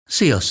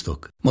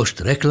Sziasztok! Most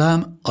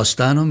reklám,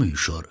 aztán a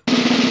műsor.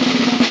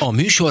 A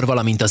műsor,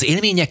 valamint az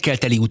élményekkel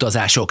teli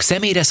utazások,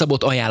 személyre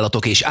szabott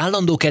ajánlatok és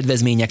állandó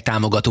kedvezmények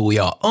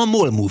támogatója a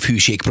MOL Move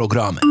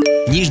hűségprogram.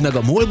 Nyisd meg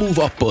a MOL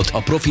Move appot, a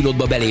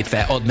profilodba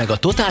belépve add meg a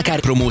Totalcar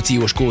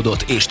promóciós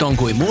kódot és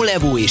tankolj MOL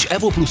Evo és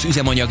Evo Plus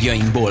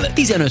üzemanyagjainkból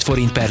 15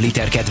 forint per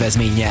liter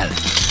kedvezménnyel.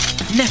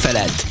 Ne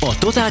feledd, a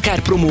Totalcar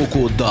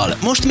promókóddal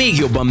most még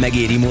jobban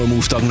megéri MOL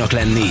Move tagnak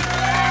lenni.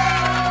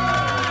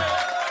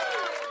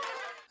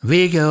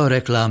 Vége a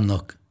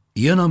reklámnak,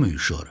 jön a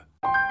műsor.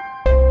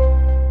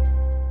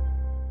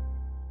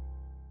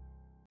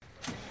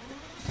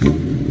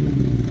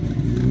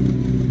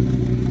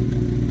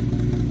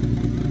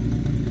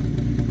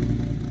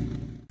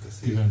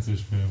 És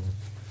fél volt.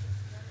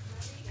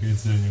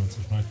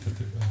 2008-as nagy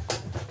tetőben.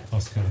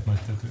 Azt kellett nagy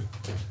tető.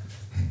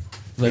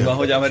 Meg van,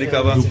 hogy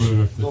Amerikában?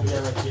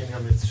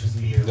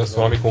 De az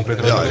valami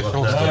konkrétan?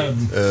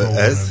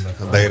 Ez?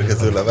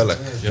 Beérkező levelek?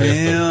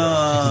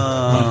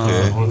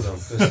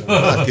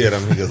 Hát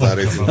kérem, igazán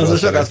részünk. Az a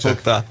sokat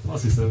fogtál.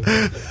 Azt hiszem.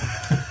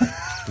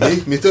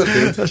 Mi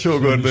történt? A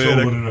sógornőjének.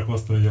 Sógornőnek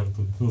hozta egy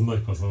autót. Az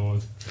nagy kasza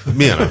volt.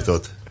 Milyen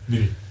autót?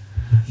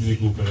 Mini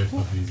Cooper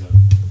 1.6 dízel.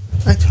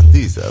 1.6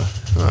 dízel?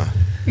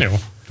 Jó,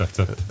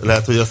 tetszett.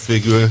 Lehet, hogy azt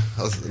végül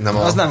az nem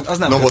az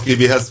nem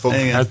Novotibihez fog.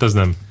 Igen. Hát az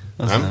nem.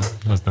 Nem?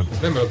 Az nem.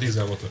 Nem, mert a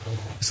dízelmotor.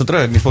 Viszont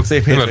röhögni fogsz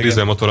épp Nem, mert a hétvégén.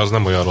 dízelmotor az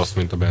nem olyan rossz,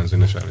 mint a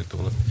benzines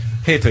állítólag.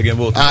 Hétvégén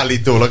volt.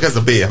 Állítólag, ez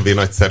a BMW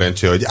nagy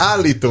szerencsé, hogy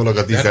állítólag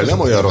a dízel nem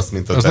olyan rossz,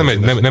 mint a Az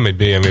benzines. nem egy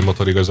BMW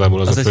motor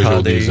igazából, az a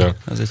Peugeot dízel.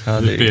 Az egy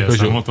HDI.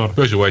 PSA motor.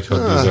 Peugeot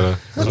 1.6 dízel.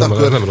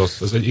 Az nem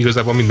rossz. Ez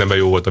igazából mindenben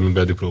jó volt,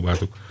 amiben eddig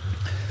próbáltuk.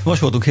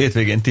 Most voltunk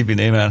hétvégén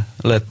Tibinél, mert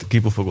lett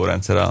kipufogó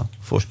rendszer a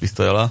fos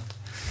pisztoly alatt,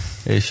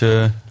 és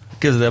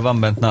képzeld el, van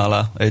bent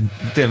nála,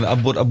 tényleg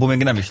abból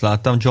még nem is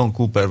láttam, John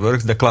Cooper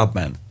Works, The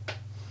Clubman.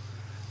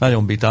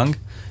 Nagyon bitang,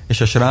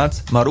 és a srác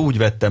már úgy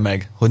vette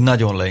meg, hogy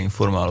nagyon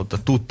leinformálódta,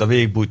 tudta,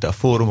 végigbújta a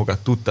fórumokat,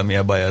 tudta, mi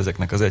a baj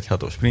ezeknek az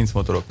 1.6-os Prince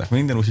motoroknak,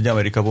 minden, úgyhogy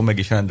Amerikából meg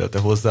is rendelte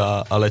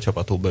hozzá a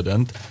lecsapató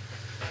bödönt,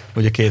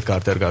 ugye 2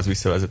 Carter gáz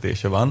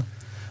visszavezetése van,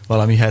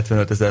 valami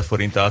 75 000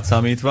 forint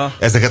átszámítva.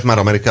 Ezeket már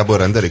Amerikából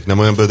rendelik? Nem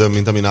olyan bödön,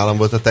 mint ami nálam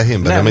volt a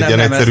tehénben? Nem egy ilyen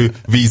egyszerű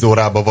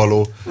vízórába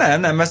való?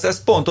 Nem,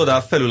 ez pont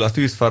oda felül a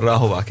tűzfalra,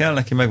 ahová kell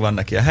neki, megvan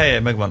neki a helye,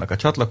 megvannak a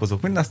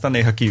csatlakozók, minden, aztán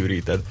néha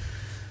kiüríted.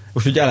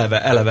 Most úgy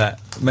eleve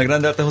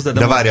megrendelte hozzá.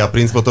 De várja, a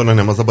Prince motornak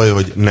nem az a baj,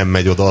 hogy nem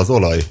megy oda az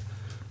olaj?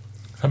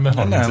 Hát mert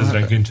 30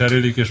 000-enként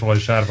cserélik, és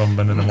olajsár van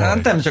benne, nem olaj.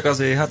 Nem csak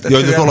azért. Hát hogy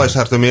az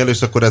olajsártól mél,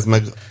 és akkor ez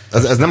meg...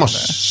 Ez nem a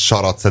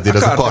sarat szedél,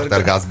 ez a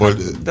kartergázból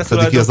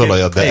szedik ki az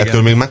olajat, de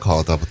ettől még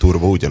meghalt a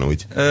turbo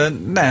ugyanúgy.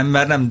 Nem,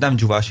 mert nem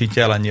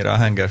dzsuvásítja el annyira a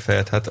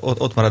hengerfejet, hát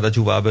ott marad a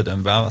dzsuva a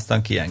bödönben,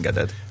 aztán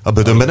kiengeded. A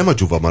bödönben nem a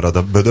dzsuva marad,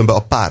 a bödönben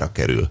a pára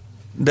kerül.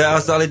 De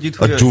azzal együtt,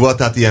 hogy... A dzsuva,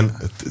 tehát ilyen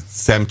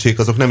szemcsék,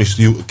 azok nem is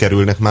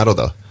kerülnek már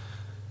oda?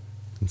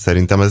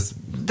 Szerintem ez...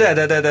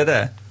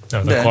 De.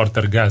 Tehát a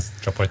Carter gáz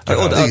csapatja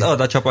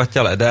oda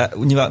csapatja le, de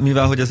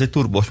mivel hogy ez egy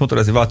turbós motor,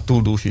 ezért vagy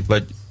túldúsít,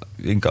 vagy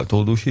inkább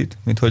túldúsít,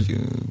 mint hogy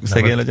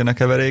szegény legyen a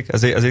keverék,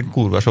 ezért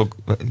kurva sok...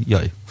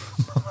 Jaj.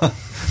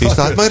 És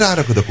tehát majd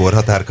rárakod a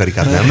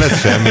korhatárkarikát, nem lesz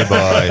semmi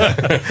baj.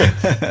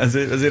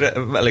 ezért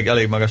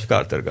elég magas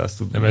Carter gáz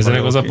tud. Nem,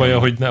 ezzel az a baja,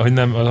 hogy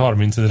nem a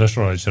 30 000-es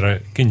olajsára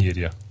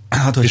kinyírja.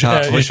 Hát,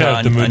 és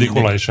eltömődik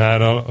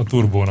olajsárral a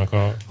turbónak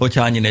a...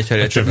 Hogyha annyi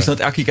cseréltsük.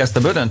 Viszont akik ezt a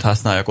bödönt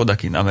használják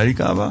odakint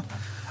Amerikába,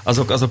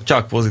 azok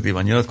csak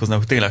pozitívan nyilatkoznak,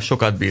 hogy tényleg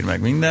sokat bír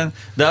meg minden,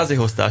 de azért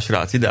hoztál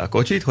srác ide a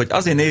kocsit, hogy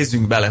azért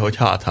nézzünk bele, hogy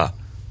hát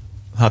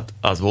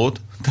az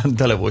volt,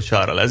 tele volt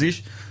sárral ez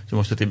is, és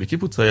most a Tibi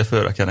kipucolja,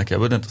 fölrakja neki a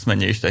bödönt, azt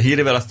menje Isten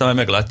hírével, aztán majd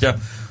meglátja,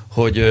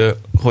 hogy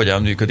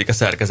hogyan működik a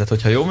szerkezet.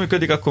 Hogyha jól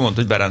működik, akkor mondta,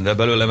 hogy berendel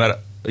belőle, mert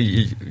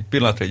így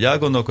pillanatra így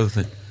elgondolkozott,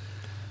 hogy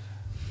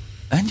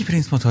ennyi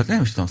Prince motort,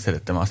 nem is tudom,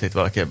 szerettem azt itt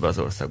valaki ebbe az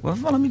országban.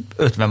 Valami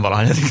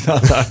 50-valahányadik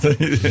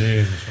tartani.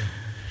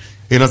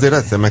 Én azért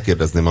egyszer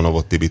megkérdezném a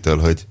Novot Tibitől,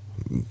 hogy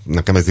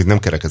nekem ez itt nem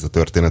kerek ez a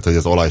történet, hogy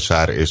az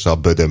olajsár és a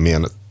bödön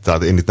milyen,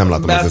 tehát én itt nem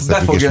látom az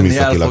összefüggés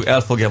műszakilag.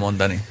 El fogja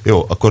mondani.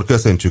 Jó, akkor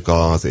köszöntsük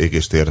az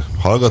Égéstér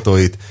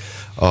hallgatóit.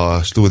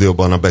 A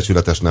stúdióban a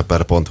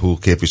becsületesnepper.hu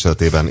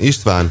képviseletében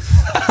István.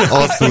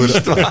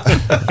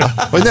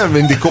 Hogy nem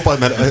mindig kopasz,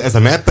 mert ez a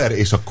nepper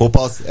és a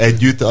kopasz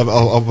együtt,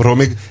 arról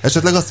még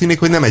esetleg azt hinnék,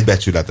 hogy nem egy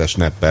becsületes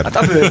nepper.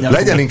 Hát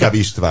legyen inkább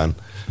István.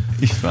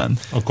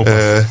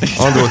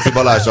 Andróci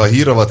Balázs a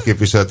Hírrovat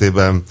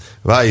képviseletében,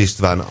 Váj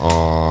István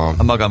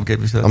a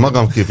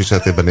magam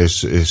képviseletében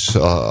és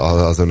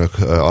az önök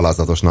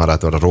alázatos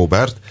narrátor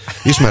Robert.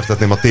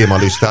 Ismertetném a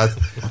témalistát,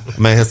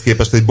 melyhez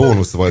képest egy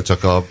bónusz volt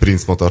csak a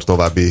Prince motor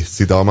további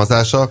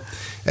szidalmazása.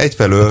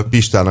 Egyfelől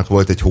Pistának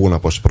volt egy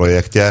hónapos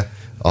projektje,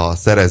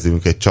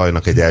 szerezünk egy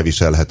csajnak egy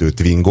elviselhető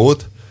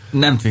Twingót.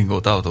 Nem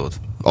Twingót, autót.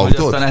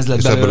 Autót? Ez lett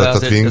és ebből lett a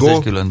Twingo. Ez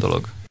egy külön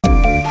dolog.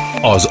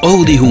 Az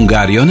Audi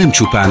Hungária nem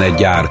csupán egy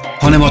gyár,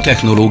 hanem a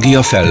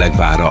technológia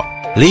fellegvára.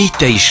 Légy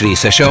te is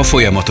részese a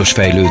folyamatos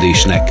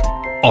fejlődésnek.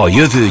 A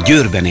jövő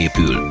Győrben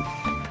épül.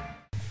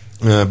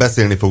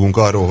 Beszélni fogunk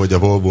arról, hogy a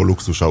Volvo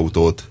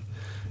luxusautót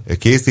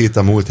készít.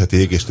 A múlt heti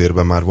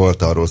égéstérben már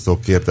volt arról szó,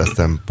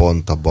 kérdeztem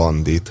pont a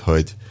Bandit,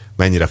 hogy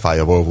mennyire fáj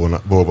a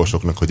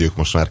volvosoknak, hogy ők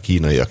most már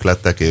kínaiak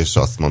lettek, és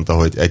azt mondta,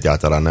 hogy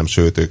egyáltalán nem,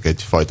 sőt, ők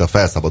egyfajta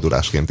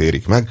felszabadulásként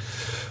érik meg,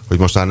 hogy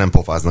most már nem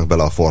pofáznak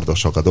bele a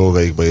Fordosok a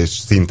dolgaikba, és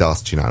szinte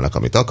azt csinálnak,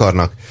 amit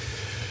akarnak.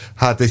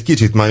 Hát egy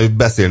kicsit majd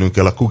beszélnünk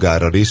kell a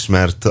Kugárral is,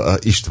 mert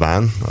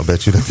István, a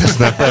becsületes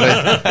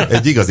snapper,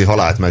 egy igazi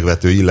halált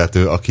megvető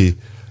illető,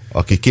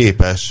 aki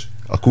képes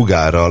a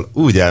Kugárral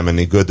úgy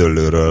elmenni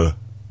Gödöllőről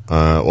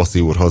Oszi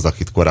úrhoz,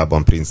 akit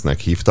korábban Prince-nek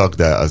hívtak,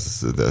 de ez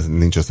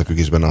nincs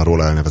összefüggésben a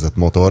róla elnevezett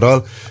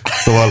motorral.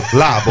 Szóval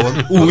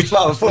lábon,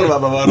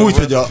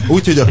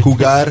 úgy, hogy a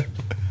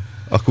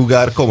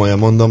Kugár, komolyan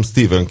mondom,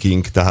 Stephen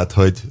King, tehát,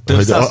 hogy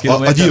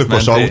a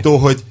gyilkos autó,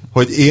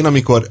 hogy én,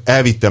 amikor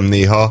elvittem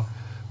néha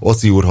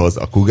Oszi úrhoz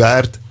a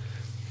Kugárt,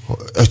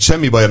 hogy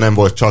semmi baja nem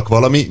volt, csak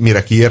valami,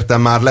 mire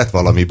kiértem, már lett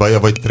valami baja,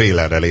 vagy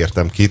trélerrel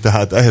értem ki,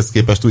 tehát ehhez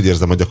képest úgy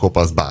érzem, hogy a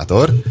kopasz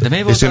bátor,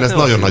 és én ezt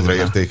nagyon nagyra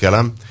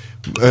értékelem.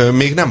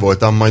 Még nem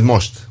voltam, majd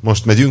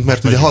most megyünk,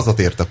 mert ugye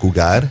hazatért a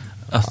Kugár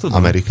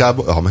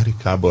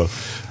Amerikából,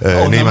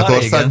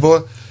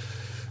 Németországból.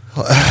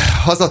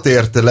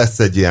 Hazatért, lesz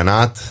egy ilyen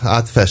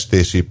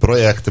átfestési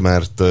projekt,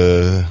 mert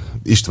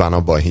István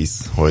abban hisz,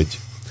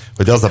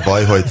 hogy az a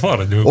baj, hogy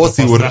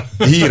Oszi úr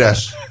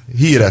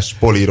híres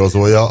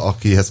polírozója,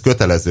 akihez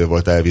kötelező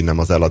volt elvinnem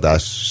az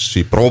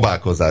eladási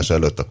próbálkozás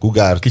előtt a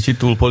Kugárt. Kicsit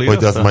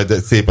túlpolírozta? Hogy az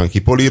majd szépen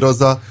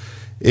kipolírozza,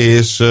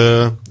 és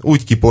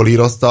úgy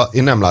kipolírozta,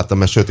 én nem láttam,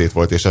 mert sötét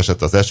volt és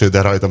esett az eső,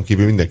 de rajtam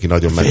kívül mindenki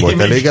nagyon meg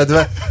volt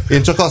elégedve.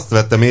 Én csak azt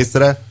vettem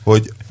észre,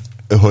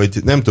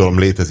 hogy nem tudom,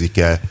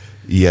 létezik-e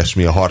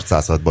ilyesmi a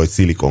harcászatban, hogy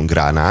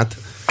szilikongránát,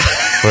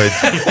 hogy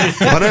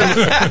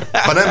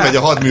ha nem megy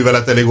a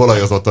hadművelet elég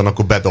olajozottan,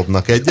 akkor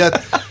bedobnak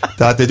egyet.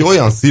 Tehát egy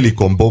olyan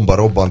szilikonbomba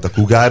robbant a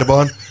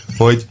Kugárban,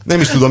 hogy nem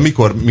is tudom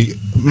mikor,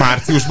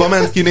 márciusban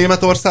ment ki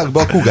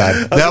Németországba a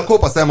Kugár. De a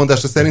kopasz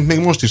elmondása szerint még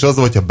most is az,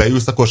 hogyha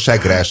beülsz, akkor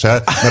segre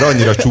esel, mert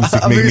annyira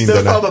csúszik még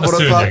minden.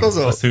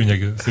 A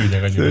szőnyeg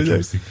annyira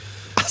csúszik.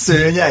 A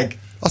szőnyeg?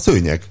 A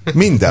szőnyeg.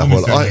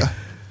 Mindenhol.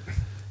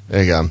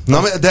 Igen.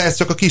 Na, de ez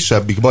csak a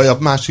kisebbik baj. A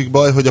másik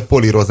baj, hogy a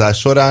polírozás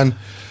során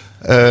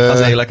az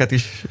éleket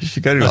is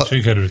sikerült?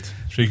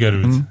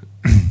 Sikerült.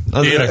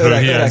 Érekről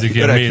hiányzik,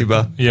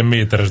 ilyen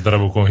méteres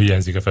darabokon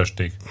hiányzik a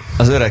festék.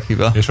 Az öreg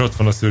hiba. És ott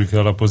van a szürke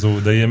alapozó,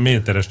 de ilyen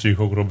méteres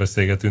csíkokról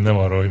beszélgetünk, nem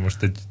arról, hogy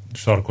most egy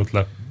sarkot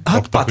le.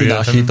 Hát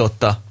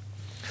patinásította.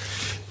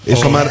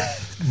 És ha már...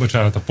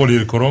 Bocsánat, a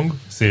polírkorong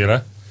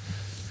széle,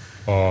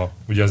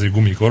 ugye az egy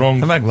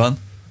gumikorong. Megvan.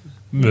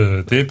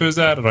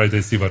 Tépőzár, rajta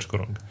egy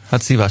szivacskorong.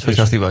 Hát szivacs,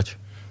 hogyha szivacs.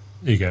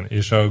 Igen,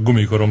 és a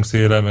gumikorong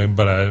széle meg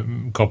bele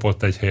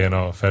kapott egy helyen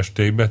a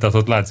festékbe, tehát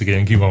ott látszik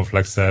ilyen ki van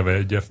flexelve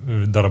egy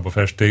darab a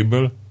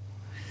festékből,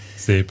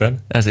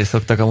 szépen. Ezért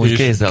szoktak amúgy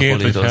kézzel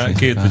polírozni.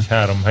 Két vagy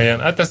három helyen,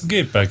 hát ezt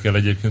géppel kell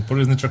egyébként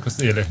polírozni, csak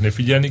az éleknél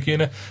figyelni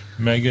kéne,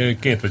 meg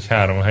 2 vagy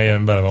 3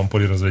 helyen bele van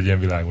polírozva egy ilyen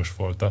világos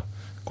folt a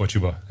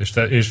kocsiba, és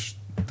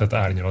tehát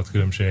árnyalat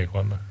különbségek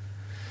vannak.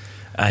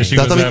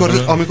 Tehát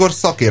amikor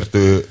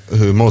szakértő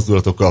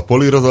mozdulatokkal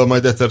polírozol,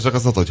 majd egyszer csak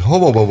azt mondod, hogy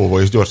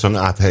hova, és gyorsan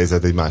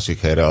áthelyezed egy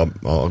másik helyre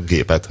a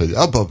gépet, hogy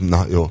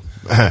na jó.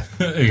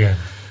 Igen.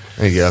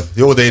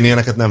 Jó, de én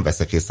ilyeneket nem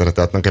veszek észre,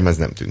 tehát nekem ez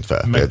nem tűnt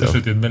fel. Meg te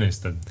sötétben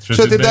nézted?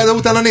 De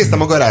utána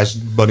néztem a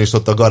garázsban is,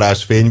 ott a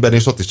garázsfényben,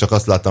 és ott is csak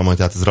azt láttam, hogy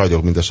hát ez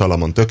ragyog, mint a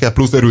Salamon töke.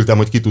 Plusz örültem,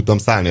 hogy ki tudtam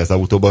szállni az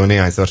autóba, mert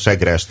néhányszor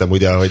segre estem,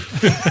 ugye, hogy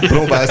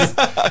próbálsz,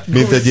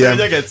 mint egy ilyen...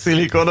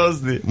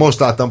 szilikonozni. Most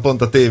láttam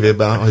pont a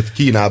tévében, hogy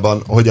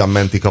Kínában hogyan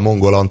mentik a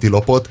mongol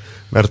antilopot,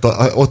 mert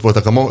ott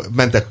voltak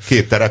mentek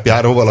 2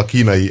 terepjáróval a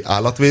kínai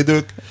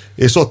állatvédők,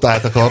 és ott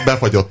álltak a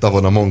befagyott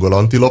tavon a mongol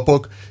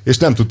antilopok, és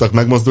nem tudtak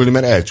megmozdulni,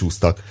 mert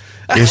elcsúsztak.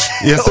 És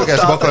ilyen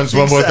szöges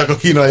bakancsban voltak a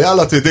kínai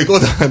állatvédők,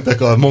 oda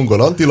mentek a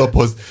mongol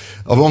antilophoz.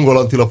 A mongol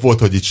antilop volt,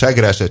 hogy itt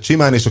segre esett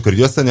simán, és akkor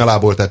így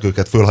összenyalábolták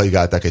őket,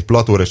 fölhaigálták egy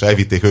platóra, és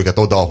elvitték őket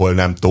oda, ahol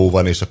nem tó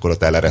van, és akkor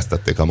ott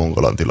eleresztették a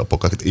mongol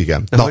antilopokat.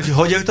 Igen.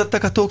 Hogy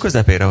jutottak a tó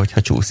közepére,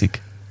 hogyha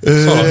csúszik?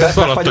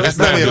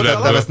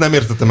 Ezt nem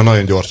értettem, mert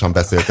nagyon gyorsan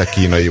beszéltek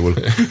kínaiul.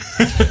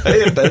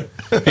 Érted?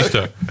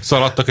 Isten,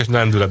 szaladtak és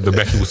lendületbe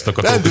becsúsztak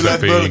a tó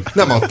közepéig.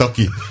 Nem adtak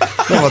ki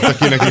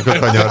nekik a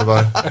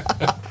kanyarban.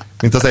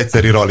 Mint az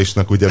egyszeri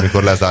ralisnak, ugye,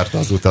 amikor lezárta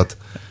az utat.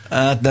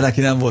 De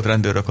neki nem volt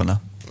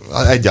rendőrökona.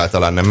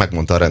 Egyáltalán nem,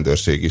 megmondta a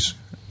rendőrség is.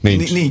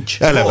 Nincs.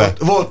 Eleve.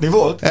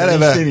 Volt.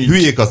 Eleve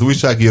hülyék az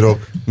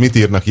újságírók, mit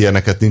írnak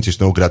ilyeneket, nincs is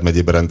Nógrád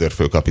megyében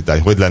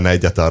rendőrfőkapitány. Hogy lenne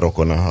egyáltalán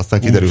rokona? Aztán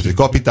kiderült, hogy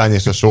kapitány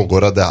és a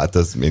sógora, de hát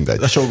ez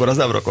mindegy. A sógor az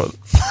nem rokon.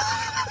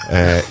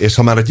 És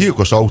ha már a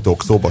gyilkos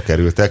autók szóba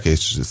kerültek,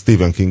 és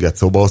Stephen Kinget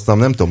szóba hoztam,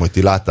 nem tudom, hogy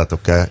ti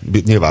láttátok-e,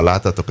 nyilván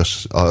láttátok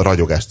a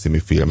Ragyogás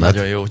című filmet.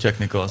 Nagyon jó, Jack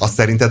Nicholson. Azt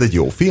szerinted egy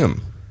jó film?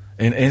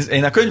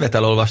 Én a könyvet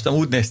elolvastam,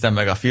 úgy néztem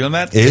meg a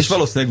filmet, és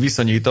valószínűleg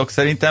viszonyítok,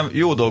 szerintem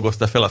jó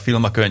dolgozta fel a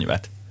film a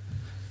könyvet.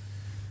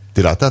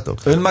 Ti láttátok?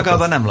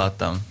 Önmagában nem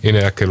láttam. Én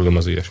elkerülöm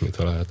az ilyesmit,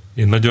 ha lehet.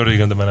 Én nagyon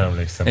régen, de már nem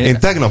emlékszem. Én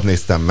tegnap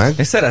néztem meg.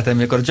 Én szeretem,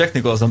 mikor Jack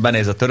Nicholson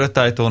benéz a törött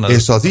ajtón.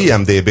 És az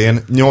IMDb-n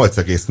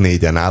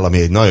 8,4-en áll,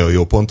 ami egy nagyon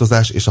jó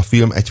pontozás, és a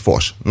film egy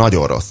fos.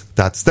 Nagyon rossz.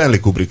 Tehát Stanley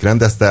Kubrick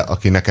rendezte,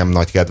 aki nekem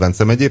nagy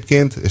kedvencem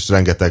egyébként, és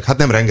rengeteg, hát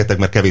nem rengeteg,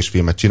 mert kevés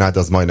filmet csinált, de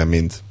az majdnem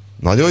mind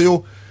nagyon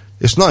jó,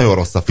 és nagyon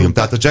rossz a film.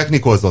 Tehát a Jack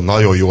Nicholson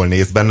nagyon jól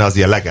néz benne, az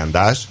ilyen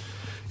legendás,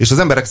 és az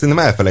emberek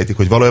szerintem elfelejtik,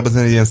 hogy valójában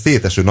ez egy ilyen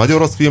széteső, nagyon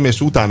rossz film,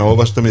 és utána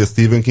olvastam, hogy a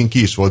Stephen King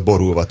ki is volt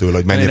borulva tőle,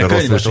 hogy mennyire rossz. Én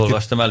a könyvet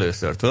olvastam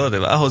először, tudod, de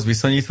ahhoz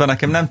viszonyítva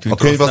nekem nem tűnt. A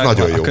könyv az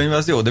nagyon jó. A könyv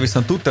az jó, de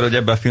viszont tudtad, hogy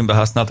ebben a filmben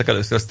használtak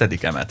először a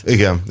Steadicamet.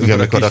 Igen,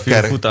 amikor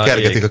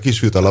kergetik a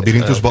kisfiút a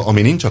labirintusba,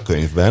 ami nincs a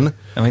könyvben.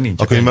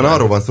 A könyvben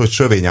arról van szó, hogy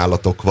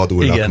sövényállatok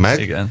vadulnak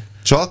meg,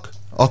 csak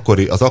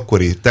az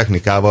akkori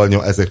technikával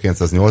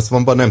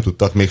 1980-ban nem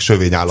tudtak még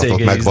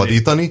sövényállatot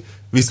megvadítani,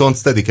 viszont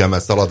Steadicam-mel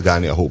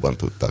szaladgálni a hóban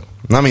tudtak.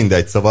 Na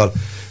mindegy, szóval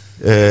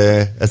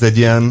ez egy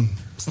ilyen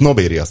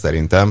sznobéria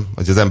szerintem,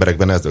 hogy az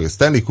emberekben ez hogy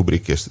Stanley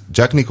Kubrick és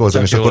Jack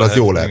Nicholson, és akkor az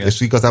jó lehet. És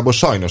igazából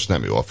sajnos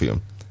nem jó a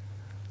film.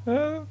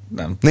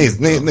 Nem.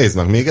 Nézd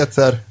meg még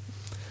egyszer.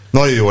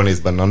 Nagyon jól néz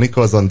benne a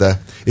Nicholson,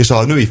 de és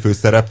a női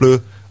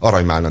főszereplő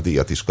Aranymálna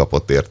díjat is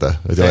kapott érte,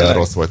 hogy olyan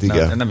rossz volt,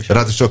 igen.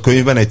 Ráadásul a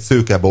könyvben egy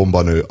szőke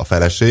bombanő a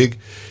feleség,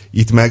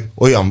 itt meg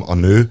olyan a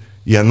nő,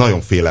 ilyen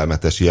nagyon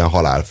félelmetes, ilyen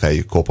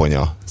halálfejű,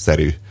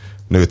 koponya-szerű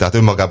nő. Tehát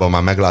önmagában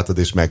már meglátod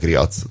és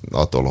megriadsz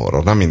attól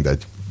horror. Na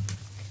mindegy.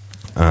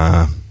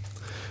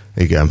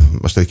 Igen,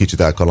 most egy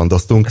kicsit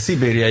elkalandoztunk. A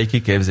Szibériai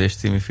kiképzés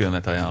című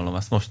filmet ajánlom,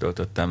 azt most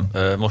töltöttem,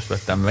 most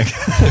vettem meg.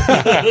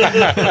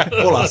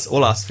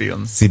 olasz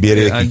film.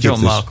 Szibériai kiképzés.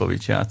 John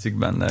Malkovich játszik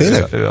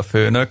benne, ő a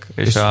főnök,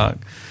 és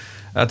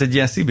hát egy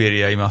ilyen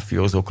szibériai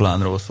mafiózó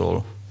klánról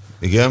szól.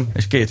 Igen.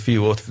 És 2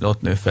 fiú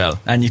ott nő fel.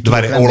 Ennyit tudom,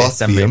 nem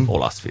néztem még.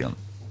 Olasz film.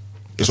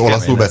 És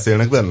olaszul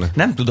beszélnek benne?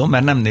 Nem tudom,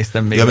 mert nem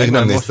néztem még. Ja, még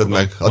nem nézted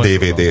meg a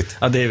DVD-t.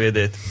 A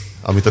DVD-t.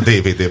 Amit a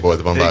DVD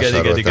boltban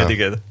vásároltál.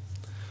 Igen.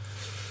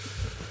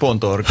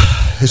 .org.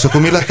 És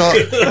akkor mi lett a...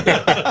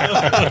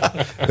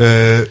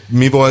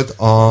 mi volt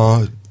a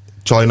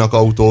csajnak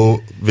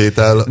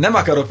autóvétel? Nem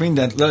akarok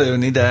mindent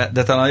lelőni,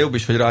 de talán jobb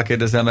is, hogy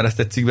rákérdezel, mert ezt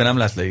egy cikkben nem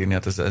lehet leírni.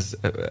 Hát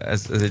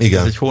ez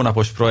egy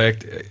hónapos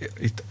projekt.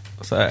 Itt,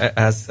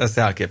 ez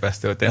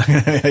elképesztő,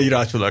 tényleg. Így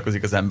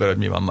rácsodálkozik az ember, hogy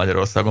mi van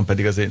Magyarországon,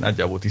 pedig azért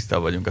nagyjából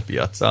tisztában vagyunk a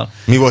piaccal.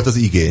 Mi volt az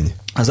igény?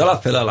 Az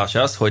alapfelállás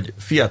az, hogy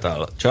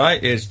fiatal csaj,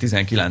 és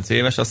 19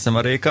 éves, azt hiszem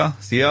a Réka,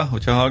 szia,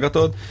 hogyha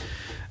hallgatod,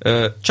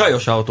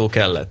 csajos autó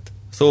kellett.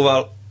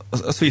 Szóval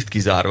a Swift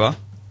kizárva,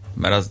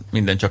 mert az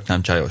minden csak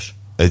nem csajos.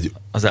 Egy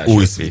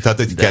új Swift, tehát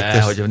egy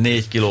kettes. Hogy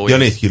 4 kiló. Ja,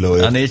 4 kiló.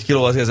 A 4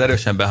 kiló azért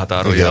erősen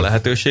behatárolja a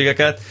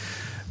lehetőségeket.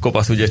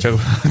 Kopasz ugye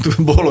csak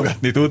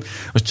bólogatni tud.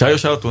 Most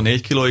csajos autó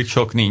 4 kilóig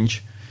sok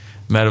nincs,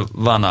 mert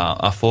van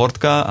a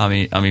Fordka,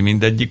 ami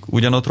mindegyik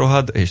ugyanott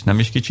rohad, és nem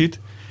is kicsit.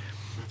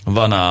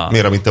 Van a...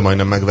 Miért, amit te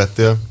majdnem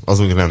megvettél, az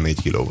úgy nem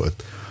 4 kiló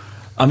volt.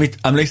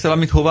 Emlékszel,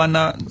 amit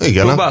hová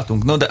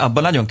próbáltunk? No, de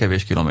abban nagyon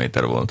kevés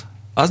kilométer volt.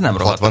 Az nem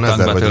rohadt. 60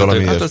 000 vagy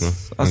valami hát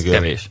az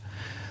kevés.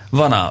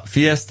 Van a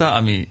Fiesta,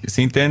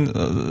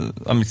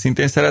 amit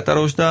szintén szeret a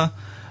rozsda,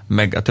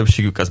 meg a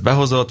többségük az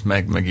behozott,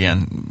 meg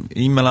ilyen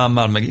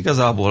e-mailámmal, meg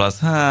igazából az,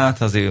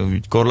 hát azért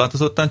úgy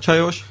korlátozottan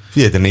csajos.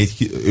 Figyelj,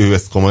 ő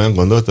ezt komolyan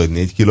gondolta, hogy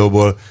 4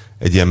 kilóból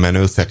egy ilyen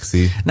menő,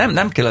 szexi...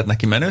 Nem kellett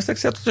neki menő,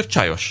 szexi, hát csak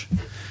csajos.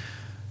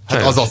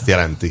 Hát az azt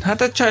jelenti.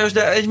 Hát egy csajos,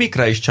 de egy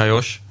mikra is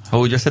csajos. Ha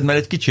úgy veszed, mert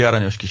egy kicsi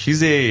aranyos kis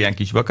ilyen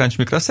kis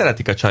bakancsmikra,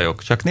 szeretik a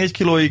csajok. Csak 4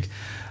 kilóig,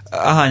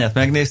 ahányat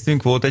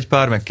megnéztünk, volt egy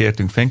pár, meg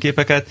kértünk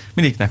fényképeket,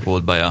 mindiknek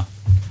volt baja.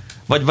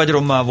 Vagy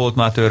rommá volt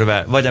már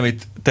törve, vagy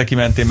amit te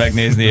kimentél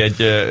megnézni,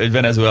 egy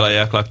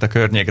venezuelaiak lakta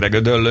környékre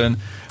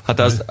Gödöllőn. Hát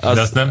az...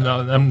 De azt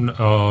nem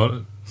a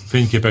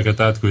fényképeket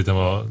átküldtem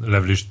a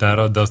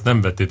levlistára, de azt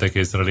nem vettétek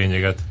észre a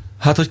lényeget.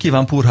 Hát, hogy ki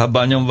van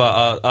purhábbal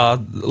nyomva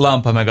a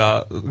lámpa meg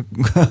a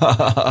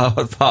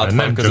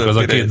nem csak az a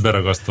 2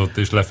 beragasztott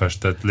és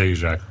lefestett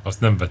légzsák. Azt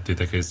nem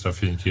vettétek észre a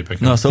fényképeket.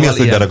 Na, szóval mi az,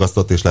 hogy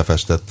beragasztott és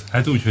lefestett?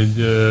 Hát úgy,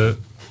 hogy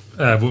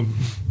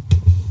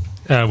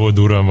el volt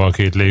durranva a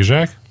 2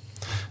 légzsák,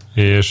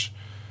 és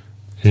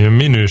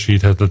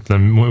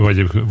minősíthetetlen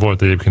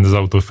volt egyébként az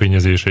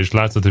autófényezése, és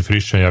látszott, hogy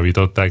frissen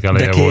javították,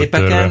 eleje volt. De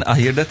képeken, a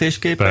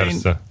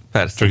hirdetésképein?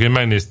 Persze. Csak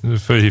én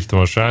fölhívtam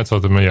a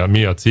srácot, hogy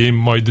mi a cím,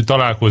 majd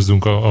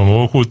találkozzunk a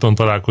Mókulton,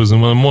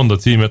 mondd a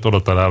címet,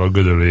 oda találok,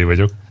 Gödöllői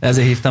vagyok.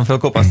 Ezért hívtam fel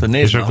Kopaszt, hogy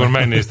nézd. És akkor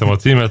megnéztem a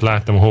címet,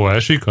 láttam, hova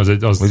esik.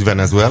 Hogy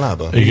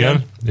Venezuelában?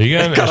 Igen.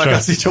 Egy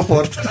Caracasi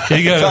csoport.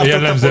 Igen,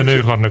 jellemzően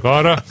ők vannak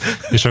arra,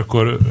 és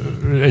akkor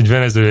egy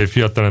venezuelai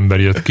fiatalember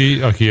jött ki,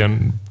 aki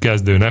ilyen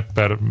kezdő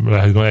nepper,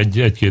 lehet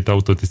egy-két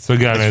autót is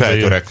szögelni. Egy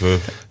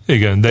feltörekvő.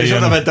 Igen, de és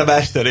oda ment a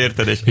mester,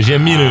 érted? És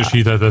ilyen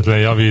minősíthetetlen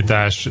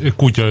javítás,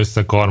 kutya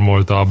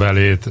összekarmolta a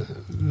belét,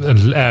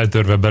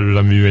 eltörve belül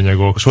a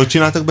műanyagok. És hogy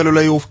csináltak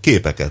belőle jó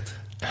képeket?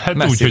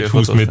 Hát úgy, hogy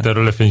 20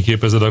 méterről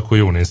lefényképezed, akkor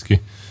jó néz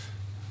ki.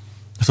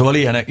 Szóval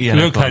ilyenek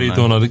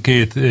Lökhárítón a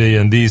 2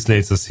 ilyen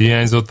díszléc, az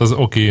hiányzott, az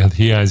oké, hát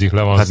hiányzik,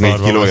 le van hát szarva.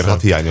 4 kilóért,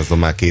 hát hiányozom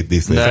már 2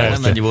 díszléc. De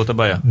nem ennyi volt a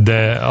baja.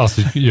 De az,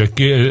 hogy a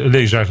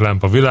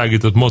légzsáklámpa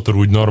világított, motor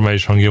úgy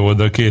normális hangja volt,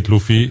 de a 2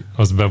 lufi,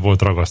 az be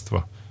volt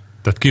ragasztva.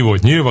 Tehát ki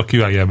volt nyílva,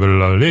 kivágják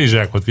belőle a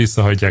légzsákot,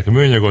 visszahajtják a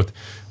műanyagot,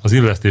 az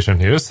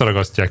illesztésenél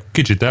összeragasztják,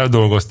 kicsit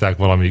eldolgozták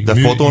valami De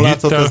foton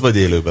látszott ez, vagy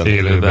élőben?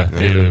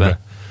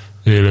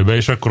 Élőben,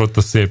 és akkor ott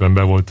az szépen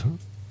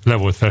le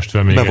volt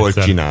festve még be egyszer.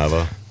 volt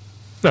csinálva.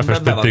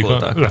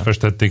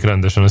 Lefestették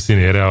rendesen a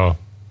színére a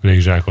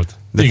légzsákot.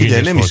 De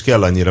figyelj, nem is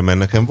kell annyira, mert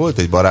nekem volt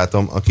egy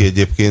barátom, aki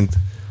egyébként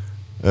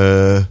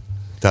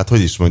tehát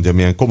hogy is mondjam,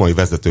 milyen komoly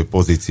vezető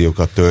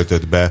pozíciókat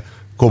töltött be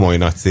komoly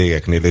nagy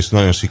cégeknél, és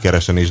nagyon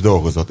sikeresen is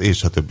dolgozott,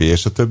 és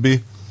a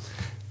többi.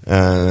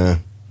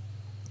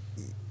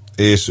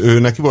 És ő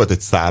neki volt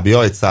egy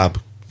Saabja, egy Saab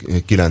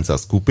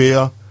 900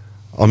 kupéja,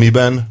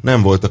 amiben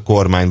nem volt a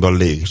kormányban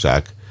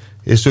légzsák.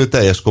 És ő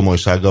teljes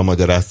komolysággal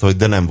magyarázta, hogy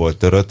de nem volt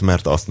törött,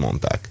 mert azt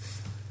mondták.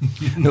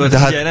 No,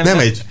 tehát nem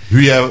egy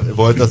hülye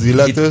volt az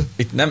illető.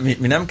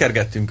 Mi nem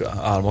kergettünk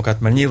álmokat,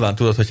 mert nyilván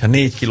tudod, hogyha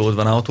 4 kilód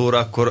van autóra,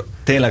 akkor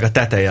tényleg a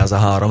teteje az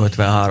a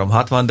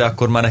 350-360, de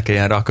akkor már ne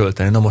kelljen rá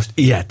költeni. Na most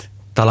ilyet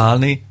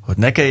találni, hogy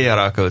ne kelljen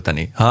rá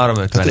költeni.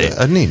 350.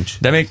 Hát nincs.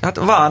 De még, hát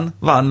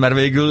van, mert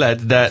végül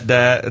lett,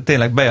 de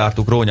tényleg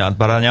bejártuk Rónyát,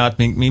 Baranyát,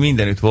 mi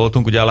mindenütt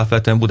voltunk, ugye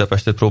alapvetően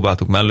Budapestet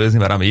próbáltuk mellőzni,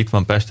 mert ami itt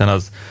van Pesten,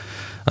 az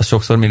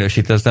sokszor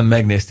minősítetlen,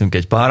 megnéztünk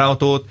egy pár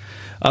autót.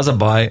 Az a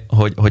baj,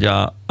 hogy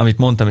amit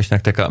mondtam is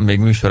nektek még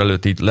műsor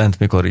előtt itt lent,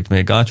 mikor itt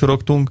még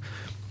gácsorogtunk,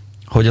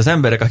 hogy az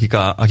emberek,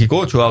 akik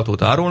olcsó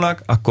autót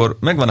árulnak, akkor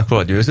meg vannak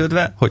róla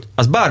győződve, hogy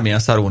az bármilyen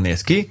szarul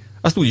néz ki,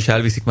 azt úgyis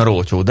elviszik, mert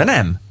olcsó, de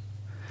nem.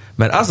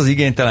 Mert az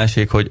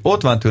igénytelenség, hogy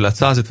ott van tőled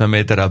 150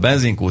 méterre a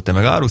benzinkút, te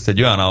meg árulsz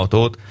egy olyan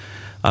autót,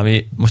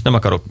 ami, most nem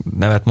akarok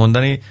nevet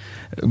mondani,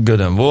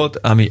 Gödön volt,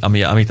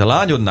 amit a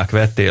lányodnak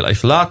vettél,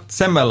 és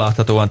szemmel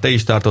láthatóan te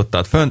is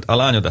tartottad fönt, a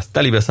lányod azt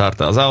telibe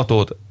szárta az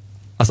autót,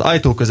 az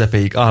ajtó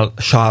közepéig áll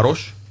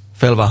sáros,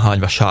 fel van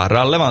hányva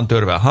sárral, le van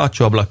törve a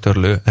hátsó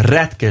ablaktörlő,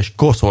 retkes,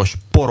 koszos,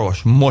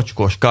 poros,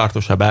 mocskos,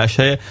 kártos a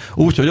belseje,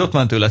 úgyhogy ott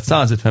van tőled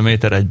 150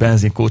 méter egy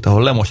benzinkút,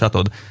 ahol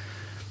lemoshatod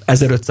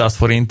 1500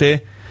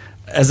 forinté,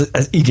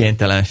 ez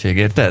igénytelenség,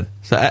 érted?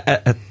 Szóval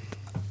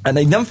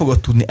így nem fogod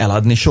tudni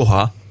eladni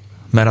soha,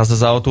 mert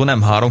az autó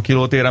nem 3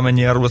 kilót ér,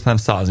 amennyi árul, hanem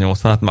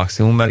 180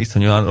 maximum, mert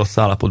iszonyúan rossz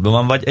állapotban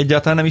van, vagy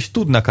egyáltalán nem is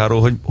tudnak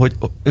arról, hogy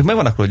ők meg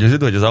vannak róla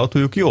győződve, hogy az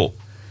autójuk jó.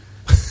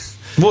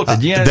 Volt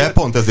egy ilyen... De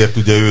pont ezért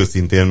tudja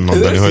őszintén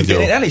mondani, hogy jó.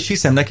 Én el is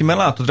hiszem neki, mert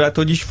látod rá,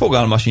 hogy is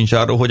fogalma sincs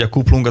arról, hogy a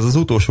kuplung az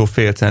utolsó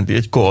fél centi,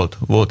 egy Colt.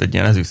 Volt egy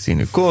ilyen ezüst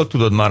színű Colt,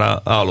 tudod,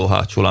 már álló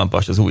hátsó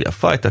lámpás az újabb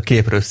fajta,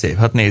 képről szép.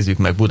 Hát nézzük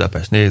meg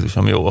Budapest,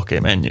 Jézusom, jó, oké,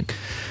 menjünk.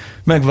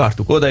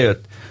 Megvártuk,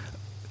 odajött.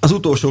 Az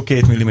utolsó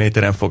 2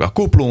 mm-en fog a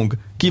kuplung,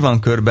 ki van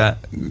körbe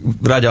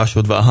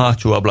ragyásodva a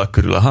hátsó ablak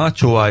körül a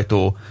hátsó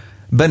ajtó,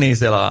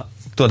 benézel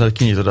tudod, hogy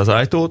kinyitod az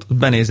ajtót,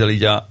 benézel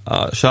így a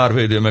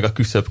sárvédő meg a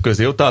küszöb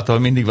közé, ott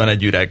általában mindig van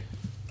egy üreg.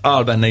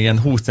 Áll benne ilyen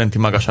 20 centi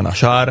magasan a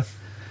sár,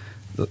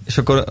 és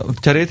akkor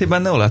cseréti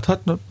benne olyat? Hát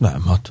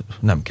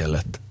nem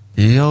kellett.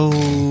 Jó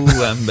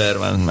ember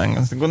van meg,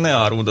 akkor ne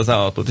áruld az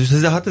autót. És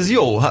ez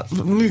jó, hát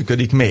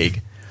működik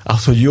még.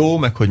 Az, hogy jó,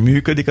 meg hogy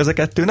működik, az a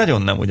kettő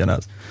nagyon nem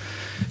ugyanaz.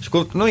 És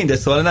akkor mindegy,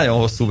 szóval nagyon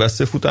hosszú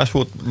veszőfutás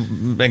volt,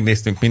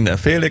 megnéztünk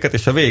mindenféléket,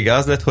 és a vége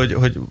az lett,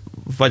 hogy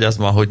vagy az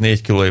van, hogy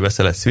 4 kilói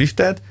veszel egy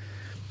Swiftet,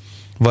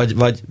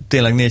 vagy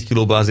tényleg 4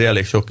 kilóban azért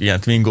elég sok ilyen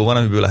Twingo van,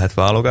 amiből lehet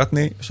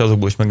válogatni, és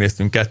azokból is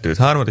megnéztünk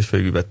 2-3-at, és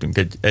végül vettünk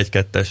egy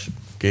 1-2-es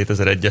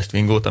 2001-es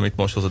Twingot, amit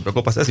most hozott be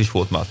Kopasz, ez is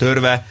volt már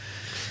törve.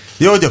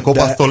 Jó, hogy a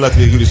Kopasztól lett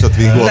végül is a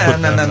Twingo.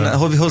 Nem,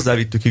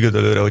 hozzávittük ki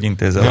Gödöllőre, hogy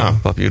intézze a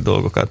papír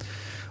dolgokat.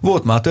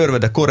 Volt már törve,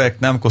 de korrekt,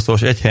 nem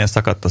koszos, egy helyen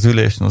szakadt az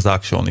ülés, az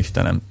Action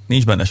Istenem.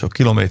 Nincs benne sok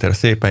kilométer,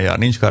 szépen jár,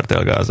 nincs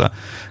kártelgáza.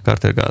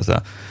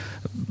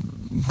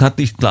 Hát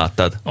is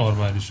láttad.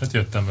 Normális, hát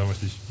jöttem be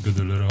most is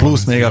Gödöllőre.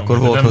 Plusz még akkor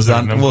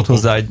volt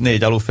hozzá egy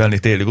 4 alufelni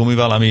téli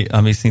gumival,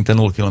 ami szinte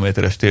 0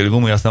 kilométeres téli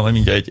gumi, aztán majd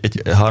mindjárt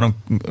egy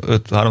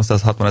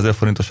 360 000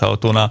 forintos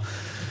autónál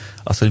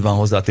az, hogy van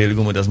hozzá téli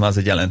gumi, de az már az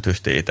egy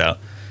jelentős tétel.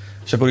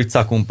 És akkor itt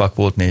szakumpak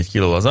volt 4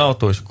 kiló az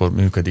autó, és akkor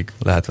működik,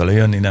 lehet vele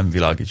jönni, nem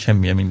világít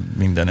semmilyen,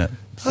 minden.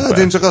 Hát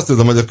én csak azt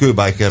tudom, hogy a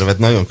kőbájkervet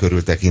nagyon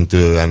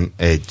körültekintően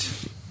egy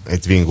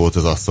Twingót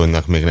az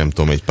asszonynak még nem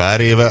tudom, egy pár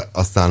éve,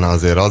 aztán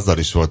azért azzal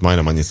is volt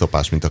majdnem annyi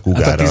szopás, mint a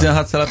Kugára. Hát a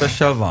 16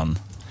 szelepessel van.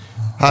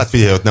 Hát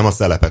figyelj, ott nem a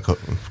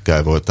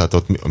szelepekkel volt, tehát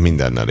ott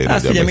mindennel én.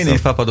 Hát figyelj, minél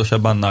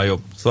fapadosabb, annál jobb.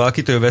 Szóval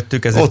kitől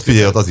vettük, ez ott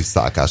figyelj, ott az is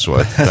szálkás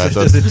volt. Tehát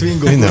ez egy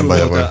Twingo minden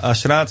baj volt a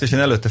srác, és én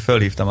előtte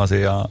fölhívtam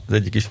azért az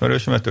egyik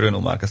ismerősömet,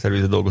 Renault márka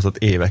szervizet dolgozott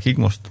évekig,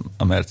 most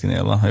a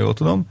Mercinél van, ha jól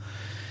tudom.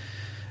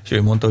 És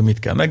ő mondta, hogy mit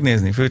kell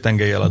megnézni,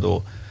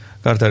 főtengelyeladó,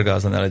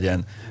 kártergáza ne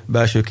legyen,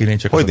 belső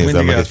kilincsek. Hogy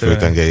nézem meg egy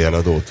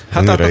főtengelyeladót?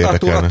 Hát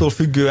attól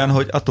függően,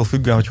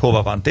 hogy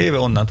hova van téve,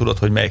 onnan tudod,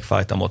 hogy melyik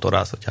fajta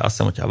motoráz. Hogyha azt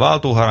hiszem, hogyha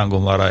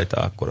váltóharangon van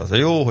rajta, akkor az a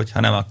jó, hogyha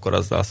nem, akkor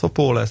azzal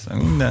szopó lesz,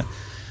 minden.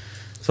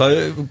 Szóval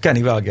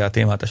Kenny vágja a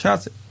témát a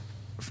srác,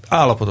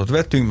 állapotot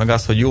vettünk, meg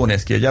az, hogy jó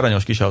néz ki egy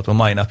aranyos kis autó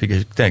mai napig,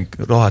 és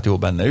rohadt jó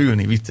benne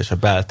ülni, vicces a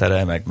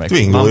beltere, meg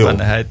Twingo, van jó.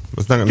 benne hely.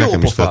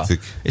 Nekem is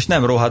tetszik. És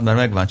nem rohadt, mert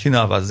meg van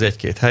csinálva az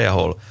egy-két hely,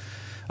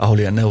 ahol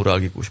ilyen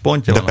neuralgikus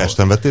pontja van. De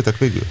Pesten vettétek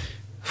végül?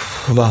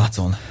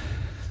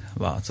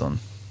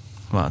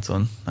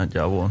 Vácon,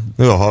 nagyjából.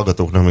 Jó, a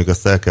hallgatóknak még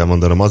azt el kell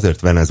mondanom,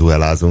 azért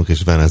venezuelázunk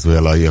és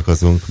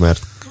venezuelaiakazunk,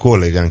 mert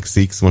kollégánk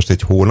Six most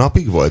egy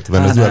hónapig volt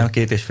Nem,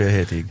 2,5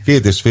 hétig.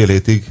 2,5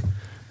 hétig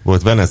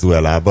volt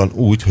Venezuelában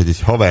úgy, hogy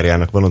egy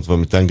haverjának van ott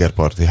valami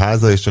tengerparti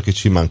háza, és csak egy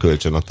simán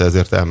kölcsön adta,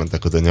 ezért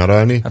elmentek oda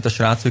nyaralni. Hát a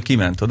srác, ő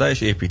kiment oda,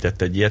 és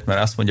épített egy ilyet,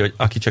 mert azt mondja, hogy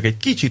aki csak egy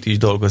kicsit is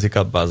dolgozik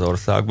abba az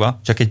országba,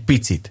 csak egy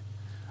picit,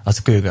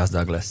 az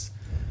kőgazdag lesz.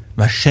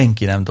 Mert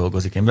senki nem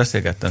dolgozik. Én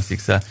beszélgettem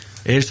Six-el,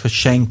 és hogy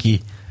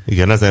senki.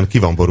 Igen, ezen ki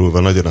van borulva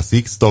nagyon a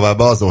Six,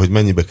 továbbá azon, hogy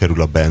mennyibe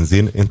kerül a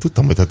benzin. Én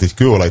tudtam, hogy hát egy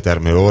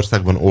kőolajtermelő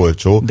országban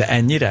olcsó. De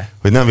ennyire?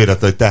 Hogy nem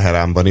véletlen, hogy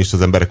Teheránban is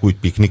az emberek úgy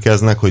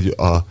piknikeznek, hogy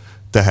a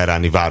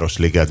teheráni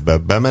városligetbe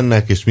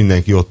bemennek, és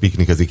mindenki ott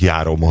piknikezik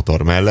járó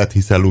motor mellett,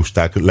 hiszen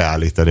lusták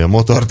leállítani a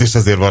motort, és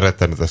ezért van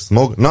rettenetes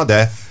smog. Na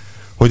de,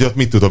 hogy ott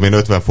mit tudom én,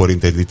 50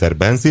 forint egy liter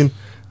benzin,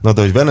 na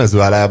de hogy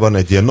Venezuelában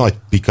egy ilyen nagy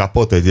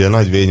pick-upot, egy ilyen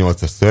nagy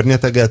V8-as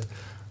szörnyeteget,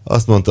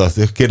 azt mondta,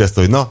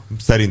 kérdezte, hogy na,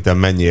 szerintem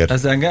mennyiért.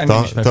 Ez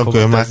engem is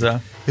megfogott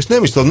ezzel. És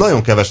nem is tudom,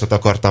 nagyon keveset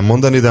akartam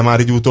mondani, de már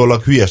így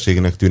utólag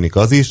hülyeségnek tűnik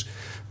az is,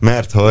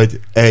 mert hogy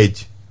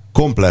egy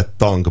komplett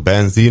tank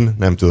benzin,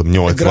 nem tudom,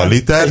 80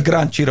 liter. Egy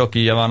Grand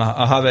Cherokee-je van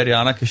a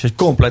haverjának, és egy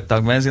komplett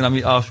tank benzin,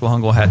 ami alsó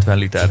hangon 70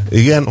 liter.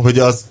 Igen, hogy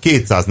az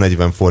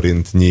 240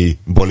 forintnyi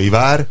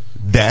bolivár,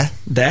 de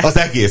az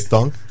egész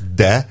tank,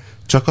 de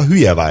csak a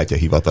hülye váltja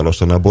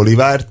hivatalosan a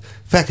bolivárt,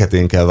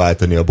 feketén kell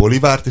váltani a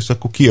bolivárt, és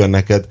akkor kijön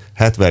neked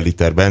 70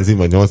 liter benzin,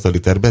 vagy 80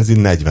 liter benzin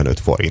 45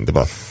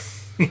 forintba.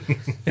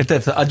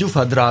 Érted? A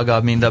gyufa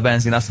drágább, mint a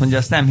benzin, azt mondja,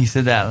 azt nem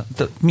hiszed el.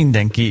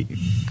 Mindenki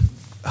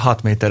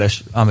 6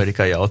 méteres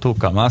amerikai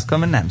autókkal mászkal,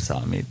 mert nem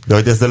számít. De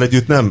hogy ezzel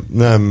együtt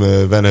nem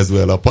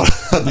Venezuela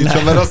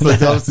paradicsom, mert azt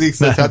mondja a Six,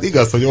 hogy hát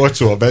igaz, hogy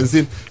olcsó a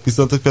benzin,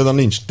 viszont hogy például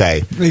nincs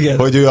tej. Igen,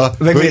 hogy ő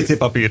meg WC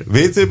papír.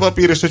 WC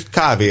papír, és hogy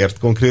kávéért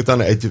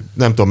konkrétan egy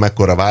nem tudom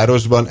mekkora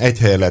városban egy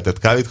helyen lehetett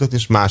kávét kapni,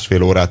 és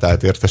másfél órát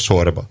állt érte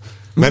sorba.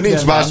 Mert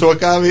nincs máshol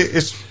kávé,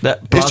 és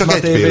csak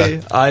egyféle.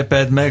 TV,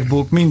 iPad,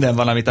 MacBook, minden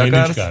van, amit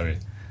akarsz. Nincs kávé.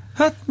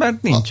 Hát,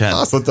 mert nincsen.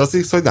 Azt mondta a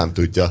Six, hogy nem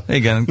tudja.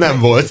 Igen. Nem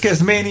volt. Kész,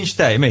 miért nincs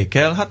tej? Még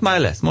kell? Hát már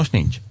lesz. Most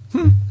nincs.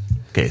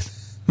 Kész.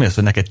 Mi az,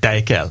 hogy neked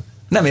tej kell?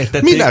 Nem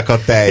értették. Minek a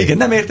tej? Igen,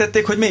 nem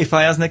értették, hogy miért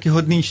fáj az neki,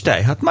 hogy nincs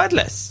tej. Hát már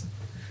lesz.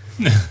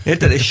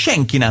 Érted? És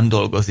senki nem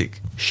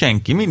dolgozik.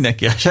 Senki.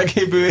 Mindenki a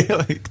segélyből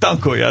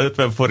tankolja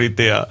 50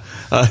 forintért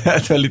a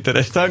 70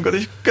 literes tankot,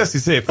 és köszi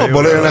szépen.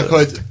 Abból élnek,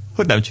 hogy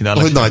nem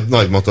csinálnak. Hogy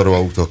nagy motorú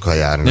autókkal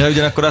járnak. Ja,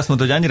 ugyanakkor azt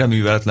mondta, hogy annyira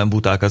műveletlen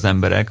buták az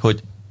emberek,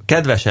 hogy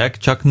kedvesek,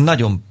 csak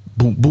nagyon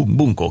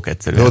bunkók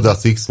egyszerűen. Jó, de a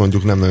Six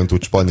mondjuk nem nagyon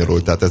tud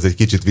spanyolul, tehát ez egy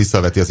kicsit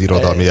visszaveti az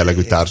irodalmi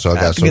jellegű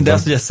társalgáson. Hát, de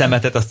azt, hogy a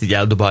szemetet azt így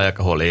eldobálják,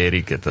 ahol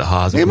érik, a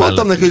házuk. Én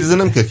mondtam neki, hogy ezzel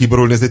nem kell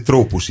kiborulni, ez egy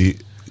trópusi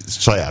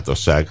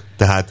sajátosság.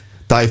 Tehát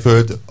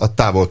Tájföld, a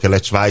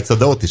távol-kelet Svájca,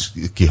 de ott is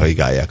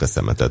kihaigálják a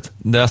szemetet.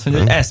 De azt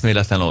mondja, hogy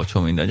eszméletlen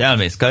olcsó mindegy.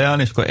 Elmész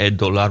kajálni, és akkor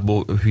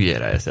 $1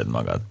 hülyére eszed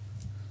magad.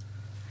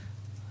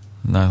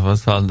 Na,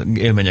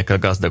 élményekkel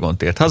gazdagon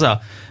tért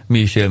haza. Mi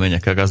is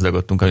élményekkel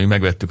gazdagodtunk, amíg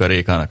megvettük a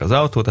Rékának az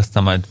autót,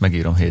 aztán majd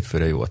megírom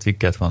hétfőre, jó a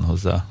cikket, van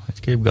hozzá egy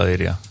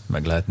képgaléria,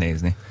 meg lehet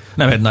nézni.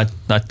 Nem egy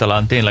nagy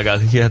talán, tényleg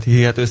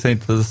hihető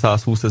szerint az a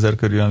 120 000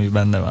 körül, ami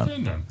benne van.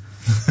 Nem.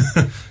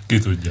 Ki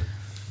tudja.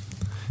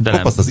 De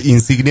nem. Az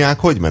insigniák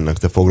hogy mennek?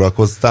 Te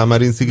foglalkoztál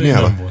már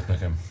insigniával? Nem volt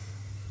nekem.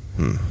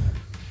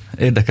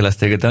 Érdekel ezt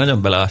téged, de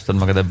nagyon beleástad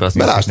magad ebbe az.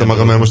 Beleástam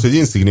magam, mert most egy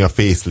Insignia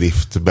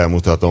facelift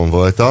bemutatón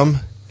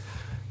voltam.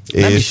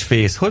 Nem is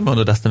fész. Hogy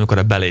mondod azt, amikor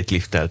a belét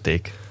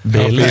liftelték?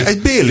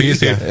 Egy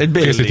bélit. Egy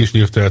bélit is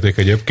liftelték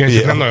egyébként,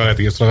 csak nem nagyon lehet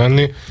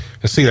észrevenni.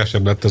 Ez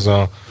szélesebb lett ez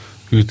a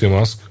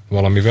hűtőmaszk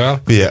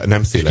valamivel.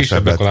 Nem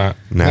szélesebb lett. Alá...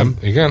 Nem.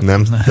 Igen?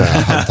 Nem.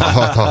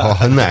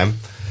 Nem.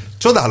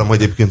 Csodálom,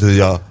 hogy egyébként, hogy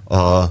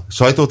a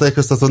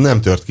sajtótájékoztatón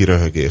nem tört ki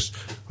röhögés.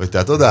 Hogy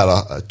tehát odáll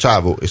a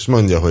csávó, és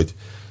mondja, hogy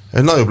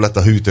nagyobb lett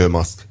a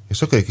hűtőmaszk.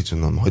 És akkor egy kicsit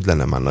mondom, hogy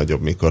lenne már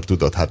nagyobb, mikor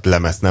tudod, hát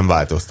lemezt nem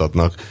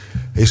változtatnak.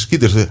 És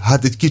kiderül, hogy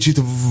hát egy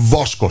kicsit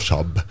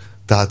vaskosabb.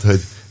 Tehát,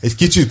 hogy egy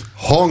kicsit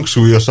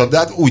hangsúlyosabb, de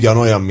hát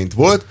ugyanolyan, mint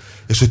volt,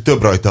 és hogy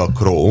több rajta a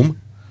króm,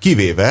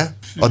 kivéve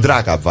a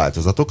drágább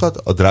változatokat.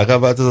 A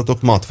drágább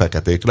változatok mat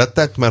feketék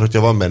lettek, mert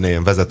hogyha van benne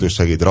ilyen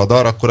vezetősegéd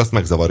radar, akkor azt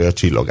megzavarja a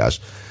csillogás.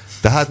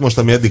 Tehát most,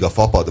 ami eddig a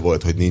fapad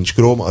volt, hogy nincs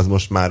króm, az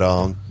most már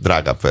a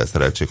drágább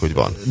felszereltség, hogy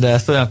van. De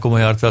ezt olyan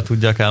komoly arccal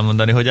tudják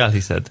elmondani, hogy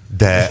elhiszed.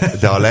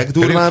 De a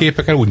legdurvább... A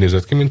képeken úgy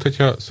nézett ki,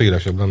 mintha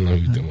szélesebb lenne a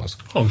hűtőmaszk.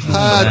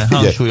 Hát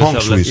figyelj,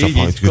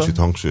 hangsúlyosabb, kicsit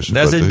hangsúlyosabb. De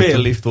ez egy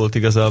bailift volt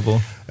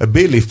igazából.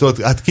 Bailift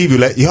volt, hát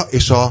kívül,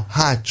 és a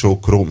hátsó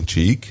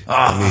krómcsík,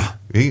 ami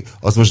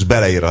az most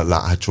beleér a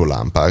hátsó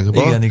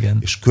lámpákba, igen.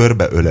 és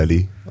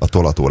körbeöleli a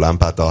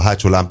tolatólámpát. A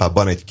hátsó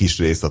lámpában egy kis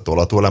rész a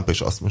tolatólámpa,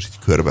 és azt most így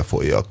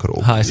körbefolyja a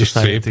króm. És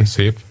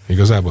szép,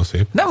 igazából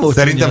szép.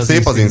 Szerintem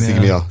szép az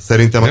Insignia.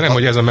 Szerintem de nem,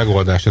 hogy ez a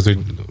megoldás, ez úgy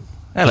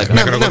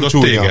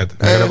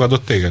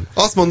megragadott téged.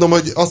 Azt mondom,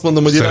 hogy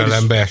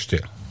szerelembe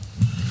estél.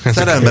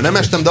 Szerelembe nem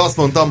estem, de azt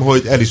mondtam,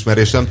 hogy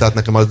elismerésem, tehát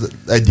nekem az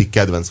egyik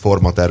kedvenc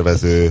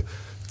formatervező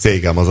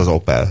cégem az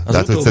Opel.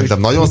 Tehát, hogy szerintem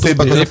nagyon szépek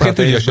az Opel.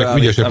 Egyébként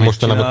ügyesek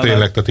mostanában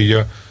tényleg, tehát így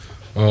a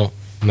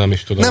nem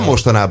is tudom. Nem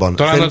mostanában.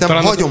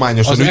 Szerintem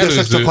hagyományosan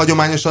ügyesek, csak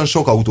hagyományosan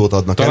sok autót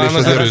adnak el. Talán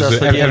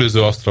az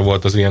előző Astra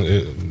volt az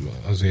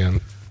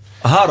ilyen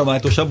a 3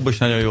 ajtós abban is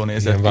nagyon jól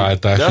nézett ki.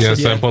 Váltás ilyen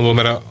szempontból,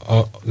 mert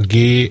a G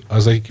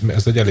ez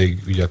egy elég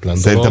ügyetlen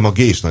dolog. Szerintem a G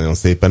is nagyon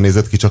szépen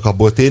nézett ki, csak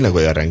abból tényleg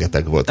olyan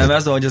rengeteg volt. Nem,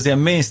 ez hogy az ilyen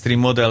mainstream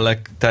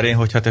modellek terén,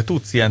 hogyha te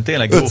tudsz ilyen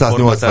tényleg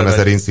 580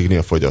 000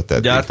 Insignia fogyott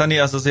eddig. Gyártani,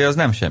 az azért az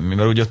nem semmi,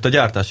 mert ugye ott a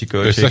gyártási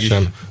költség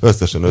Összesen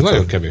 500.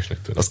 Nagyon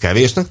kevésnek tűnik. Az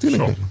kevésnek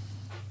tűnik?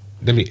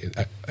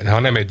 De ha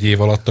nem egy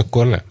év alatt,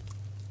 akkor nem.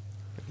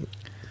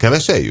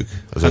 Keveseljük?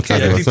 Az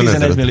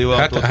 11 millió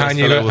autót. Hát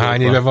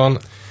hány éve van?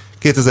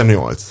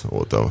 2008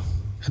 óta.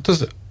 Hát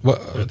az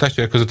a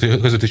testvérek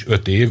között is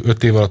 5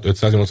 év alatt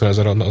 580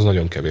 000 az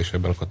nagyon kevés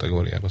ebben a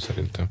kategóriában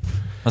szerintem.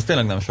 Az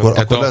tényleg nem sok.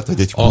 Akkor lehet, hogy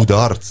egy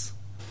kudarc?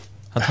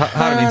 Hát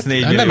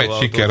 34 millió nem egy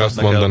siker,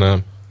 azt mondanám.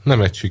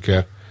 Nem egy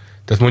siker.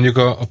 Tehát mondjuk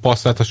a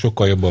Passat az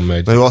sokkal jobban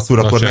megy. Na jó, azt úr,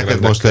 akkor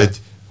neked most egy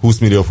 20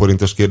 millió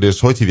forintos kérdés,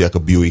 hogy hívják a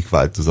Buick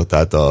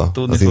változatát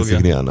az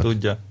Insigniának?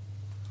 Tudja.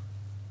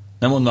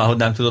 Nem mondd már, hogy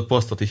nem tudod,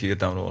 posztot is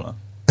írtam róla.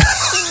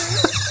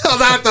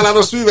 Az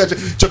általános művecs.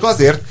 Csak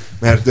azért,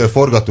 mert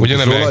forgattunk ugye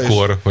nem róla,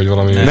 ekkor, vagy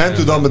valami. Nem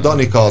tudom,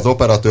 Danika az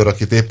operatőr,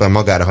 akit éppen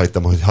magára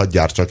hagytam, hogy hadd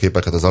gyártsa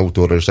képeket az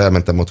autóról, és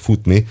elmentem ott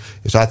futni,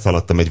 és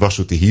átszaladtam egy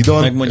vasúti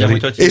hídon. Megmondjam,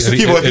 és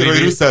ki volt írva, hogy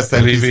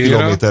Rüsselszen 10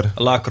 kilométer.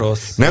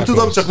 Lacrosse. Nem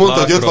tudom, csak mondta,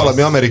 hogy jött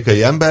valami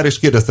amerikai ember, és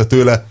kérdezte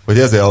tőle, hogy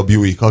ez-e a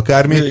Buick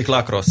akármi. Buick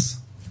Lacrosse.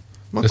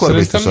 Akkor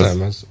biztos az.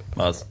 Nem,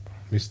 az.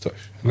 Biztos.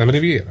 Nem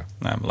Riviera?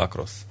 Nem,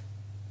 Lacrosse.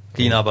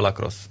 Kínában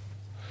Lacrosse.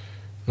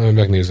 Na,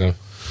 megnézem.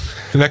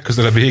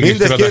 Legközelebb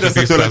mindegy,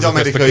 kérdezte tőle egy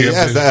amerikai,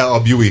 ez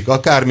a Buick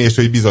akármi, és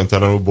hogy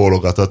bizonytalanul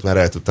bólogatott, mert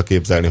el tudta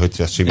képzelni, hogy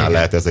ez simán igen.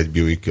 Lehet ez egy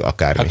Buick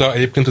akármi. Hát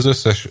egyébként az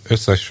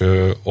összes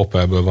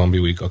Opelből van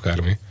Buick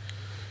akármi.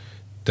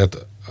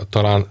 Tehát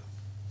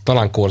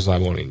talán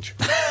Corzából nincs.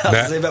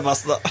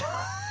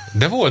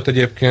 De volt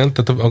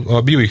egyébként, tehát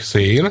a Buick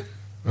Sail,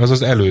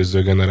 az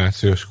előző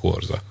generációs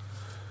Corza.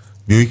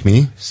 Buick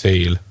mi?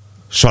 Sail.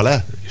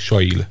 Sale?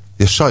 Sail.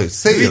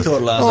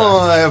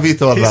 A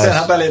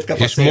vitorlázás.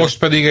 És most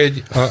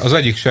pedig az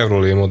egyik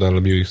Chevrolet modell a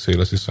Buick Sail,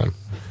 azt hiszem.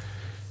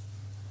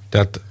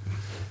 Tehát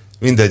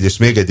mindegy, és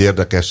még egy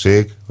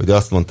érdekesség, hogy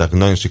azt mondták, hogy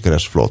nagyon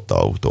sikeres flotta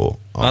autó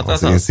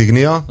az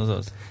Insignia,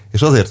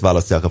 és azért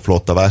választják a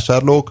flotta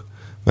vásárlók,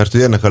 mert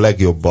hogy ennek a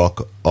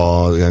legjobbak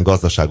a ilyen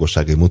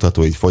gazdaságossági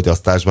mutatói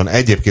fogyasztásban.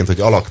 Egyébként, hogy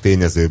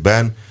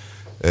alaktényezőben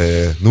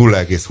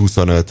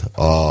 0,25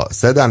 a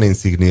Sedan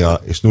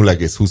Insignia, és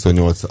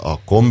 0,28 a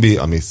kombi,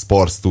 ami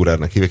Sports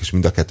Tourernek hívják, és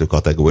mind a kettő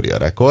kategória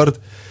rekord,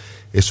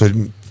 és hogy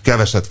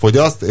keveset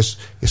fogyaszt,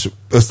 és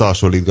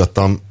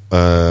összehasonlítgattam,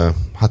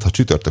 hát ha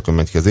csütörtökön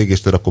megy ki az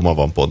égéstér, akkor ma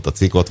van pont a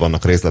cikk, ott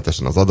vannak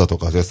részletesen az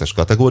adatok az összes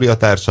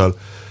kategóriatársal,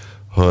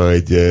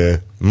 hogy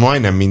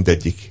majdnem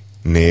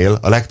mindegyiknél,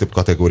 a legtöbb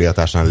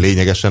kategóriatársnál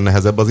lényegesen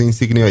nehezebb az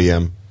Insignia,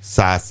 ilyen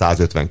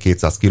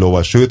 100-150-200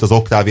 kilóval, sőt az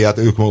Octaviát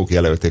ők maguk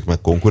jelölték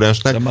meg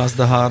konkurensnek. De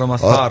Mazda 3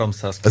 az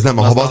 300 Ez nem,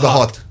 a Mazda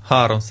 6.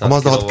 300 a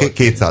Mazda 6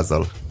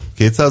 200-zal.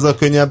 200-zal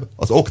könnyebb.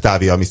 Az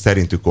Octavia, ami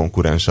szerintük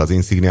konkurense az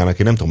Insigniának,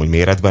 én nem tudom, hogy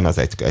méretben az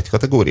egy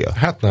kategória?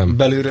 Hát nem.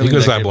 Belülről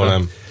igazából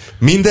nem.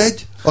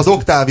 Mindegy, az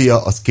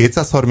Octavia az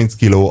 230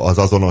 kiló, az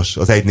azonos,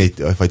 az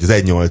 1.4 vagy az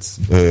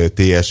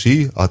 1.8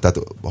 TSI, tehát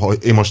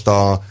én most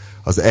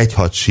az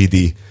 1.6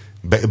 Sidi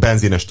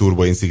benzines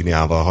turbo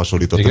Insigniával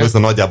hasonlítottam. Ez a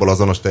nagyjából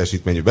azonos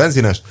teljesítményű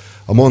benzines.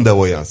 A Mondeo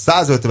olyan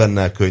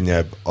 150-nel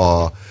könnyebb,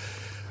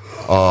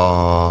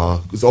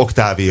 az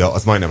Octavia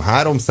az majdnem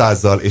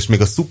 300-zal, és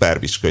még a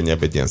Superb is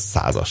könnyebb egy ilyen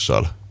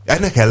 100-assal.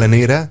 Ennek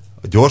ellenére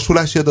a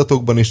gyorsulási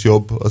adatokban is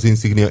jobb az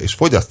Insignia, és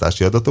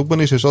fogyasztási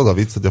adatokban is, és az a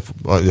vicc,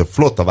 hogy a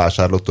flotta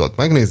vásárlót tudod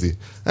megnézi,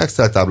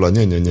 Excel tábla,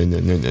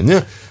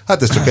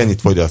 hát ez csak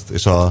ennyit fogyaszt,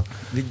 és a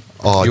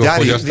jó,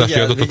 gyári... fogyasztási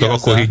adatokkal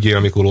akkor higgyél,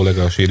 amikor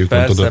lólegál a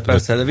sérülőkön tudod.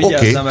 Persze,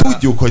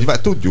 de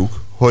tudjuk,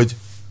 hogy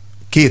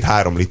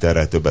 2-3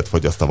 literrel többet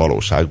fogyaszt a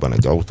valóságban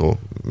egy autó,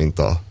 mint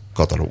a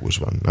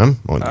katalógusban, nem?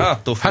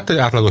 Hát egy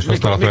átlagos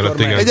használat mellett,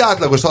 igen. Egy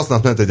átlagos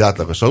használat mellett egy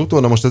átlagos autó,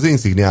 na most az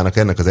Insigniának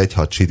ennek az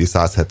 1.6 Sidi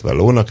 170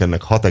 lónak,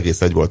 ennek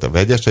 6,1 volt a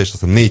vegyese, és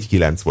azt hiszem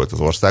 4,9 volt az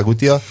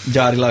országútja.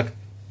 Gyárilag.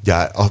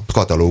 A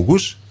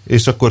katalógus,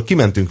 és akkor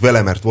kimentünk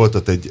vele, mert volt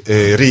ott egy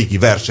régi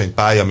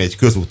versenypálya, ami egy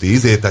közúti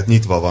tehát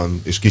nyitva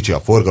van, és kicsi a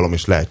forgalom,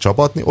 és lehet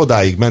csapatni.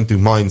 Odáig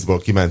mentünk, Mainzból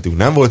kimentünk,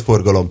 nem volt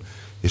forgalom,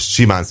 és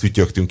simán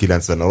szütyögtünk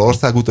 90-nel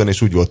országúton,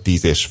 és úgy volt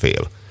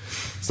 10,5.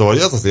 Szóval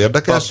az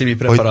érdekes, Passivi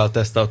preparált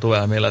tesztautó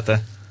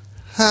elmélete.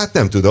 Hát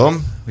nem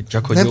tudom.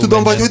 Hogy nem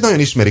tudom, vagy hogy nagyon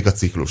ismerik a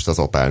ciklust az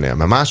Opelnél,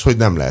 mert máshogy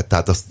nem lehet.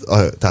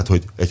 Tehát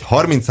hogy egy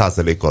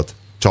 30%-ot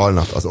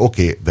csalnak, az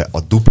oké, de a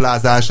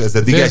duplázás, ez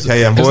eddig egy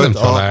helyen volt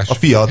a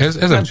Fiat. Ez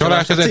nem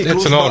csalás, ez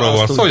egyszerűen arról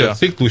van szó, hogy a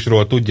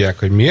ciklusról tudják,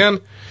 hogy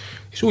milyen,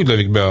 és úgy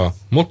lövik be a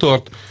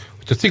motort,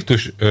 hogy a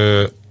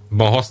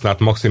ciklusban használt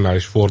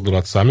maximális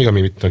fordulatszámig,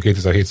 ami itt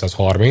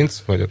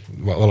 2730, vagy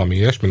valami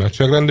ilyesmi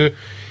nagyságrendű,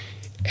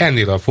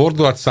 ennél a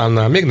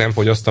fordulatszámnál még nem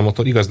fogyaszt a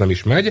motor, igaz, nem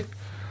is megy.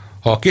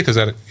 Ha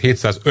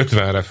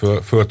 2750-re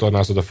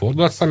föltornázod a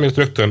fordulatszámot,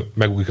 rögtön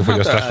megugrik a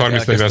fogyasztás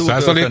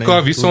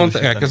 30-40%-kal, viszont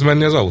elkezd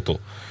menni az autó.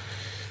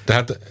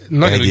 Tehát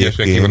nagyon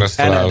ügyesen ki van ezt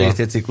találva.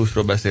 NLDC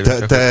ciklusról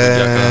beszélünk.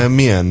 Te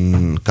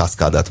milyen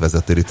kaszkádát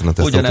vezettél itt a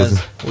tesztautózón?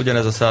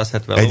 Ugyanez a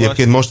 170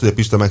 Egyébként most, hogy a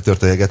Pista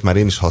megtört a jeget, már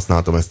én is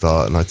használtam ezt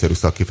a nagyszerű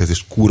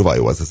szakkifejezést, kurva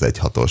jó az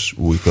 1.6-os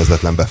új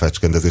közvetlen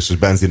befecskendezéses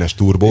benzines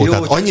turbó. Jó,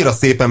 tehát annyira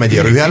szépen megy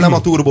a rühellem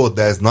a turbót,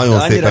 de ez nagyon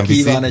szépen viszi.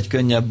 Annyira kíván egy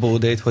könnyebb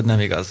bódét, hogy nem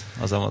igaz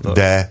az a motor.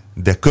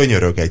 De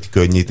könyörög egy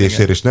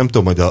könnyítésért, és nem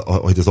tudom,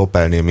 hogy az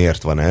Opelnél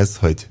miért van ez,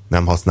 hogy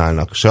nem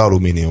használnak se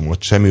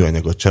alumíniumot, se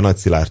műanyagot, se nagy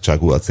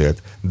szilárdságú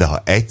acélt, de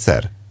ha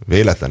egyszer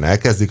véletlen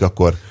elkezdik,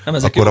 akkor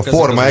a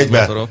Forma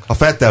 1-ben a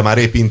Vettel már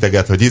épp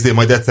integet, hogy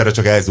majd egyszerre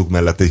csak elzúg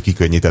mellett egy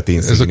kikönnyített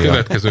Insignia. Ez a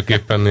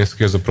következőképpen néz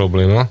ki ez a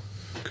probléma,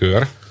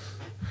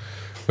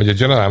 hogy a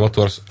General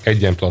Motors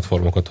egyen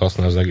platformokat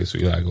használ az egész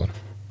világon.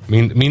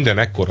 Minden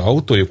ekkora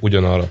autójuk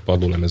ugyanarra a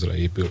padlólemezre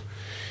épül.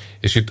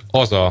 És itt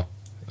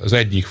az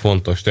egyik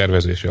fontos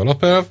tervezési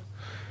alapelv,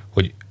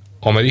 hogy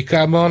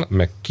Amerikában,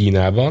 meg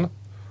Kínában,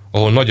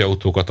 ahol nagy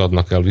autókat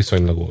adnak el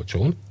viszonylag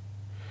olcsón,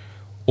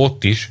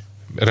 ott is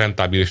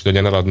rentábilis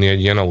legyen eladni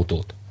egy ilyen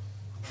autót.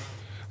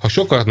 Ha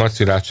sokkal nagy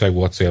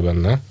szilárdságú acél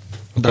benne,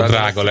 akkor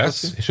drága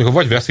lesz, és akkor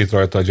vagy veszít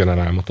rajta a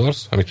General Motors,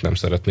 amit nem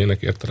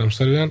szeretnének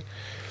értelemszerűen,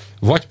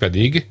 vagy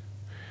pedig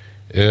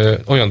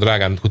olyan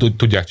drágán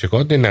tudják csak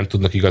adni, nem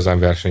tudnak igazán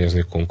versenyezni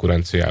a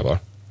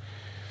konkurenciával.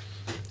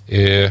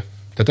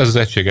 Tehát ez az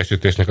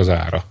egységesítésnek az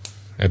ára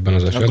ebben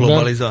az esetben. A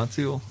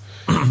globalizáció.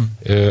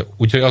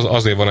 Úgyhogy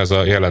azért van ez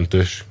a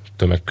jelentős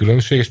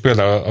tömegkülönbség, és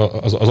például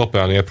az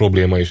Opelnél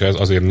probléma is ez,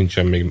 azért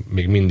nincsen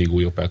még mindig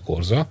új Opel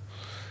Corsa,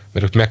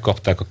 mert ők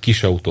megkapták a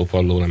kis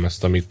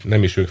autópadlólemezt, amit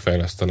nem is ők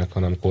fejlesztenek,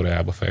 hanem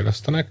Koreába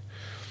fejlesztenek,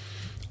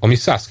 ami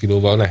 100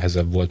 kilóval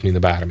nehezebb volt, mint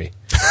bármi.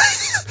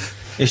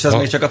 És az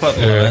még csak a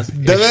padlólemez.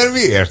 De mert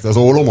miért? Az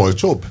ólom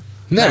olcsóbb?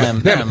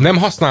 Nem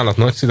használnak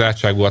nagy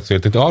szilárdságú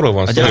acélt. Itt arról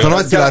van szó. A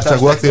nagy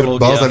szilárdságú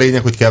acélban az a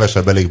lényeg, hogy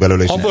kevesebb elég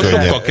belőle, és abból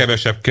sokkal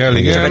kevesebb kell,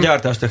 igen. A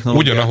gyártás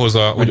technológia.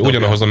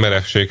 Ugyanahoz a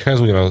merevséghez,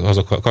 ugyanahoz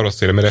a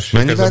karosszéria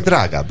merevséghez. Mennyivel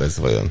drágább ez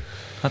vajon?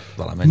 Hát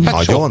valamennyi.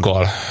 Hát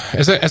sokkal.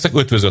 Ezek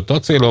ötvözött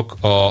acélok,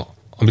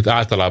 amit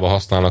általában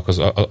használnak,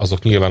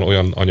 azok nyilván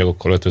olyan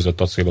anyagokkal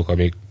ötvözött acélok,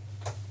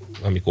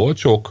 amik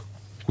olcsók,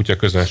 kutya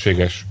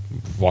közönséges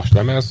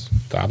vaslemez,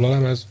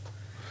 táblalemez.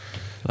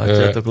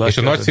 Látjátok. És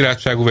a nagy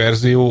szilárdságú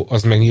verzió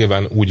az meg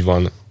nyilván úgy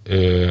van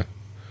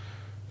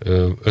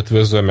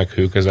ötvözve, meg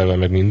hőkezelve,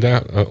 meg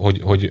minden,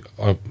 hogy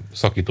a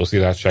szakító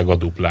szilárdsága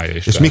duplája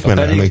is. És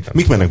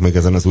mik mennek meg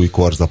ezen az új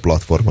Corsa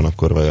platformon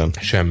akkor vajon?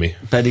 Semmi.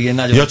 Pedig én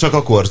nagyon... Ja, csak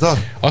a Corsa?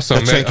 Azt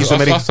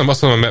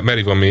hiszem,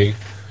 Meri van még.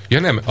 Ja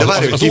nem, de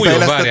várj, az újon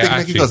várják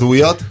nekik az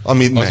újat,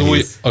 ami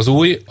nehéz. Az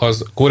új,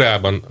 az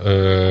korábban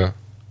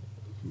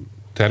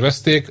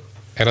tervezték,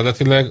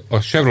 eredetileg a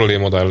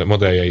Chevrolet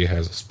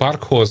modelljeihez,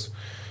 Sparkhoz,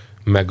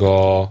 meg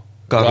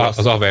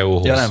az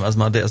Aveohoz. Ja nem,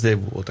 az Év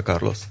volt a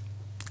Carlos.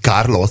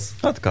 Carlos?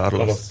 Hát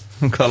Carlos.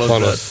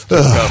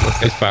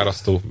 Egy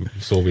fárasztó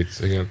szóvic,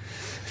 igen.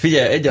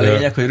 Figyelj, egy a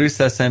lényeg, hogy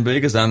Rüsszel szemből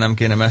igazán nem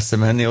kéne messze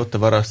menni, ott a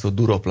varasztó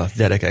Duroplast,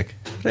 gyerekek.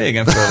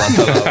 Régen föl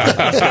van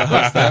találva.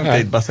 Aztán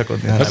nem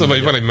baszakodni. Az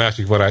vagy van egy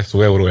másik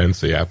varázsszó, Euro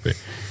NCAP.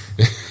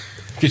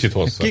 Kicsit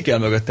hosszabb. Ki kell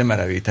mögötte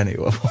merevíteni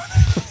jól.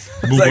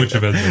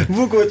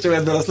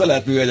 Bukócsövetben azt le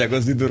lehet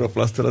műanyagozni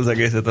Duroplasztól az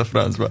egészet a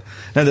francba.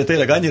 Nem, de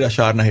tényleg annyira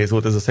sárnehéz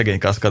volt ez a szegény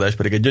kaszkadás,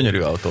 pedig egy gyönyörű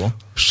autó.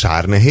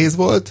 Sárnehéz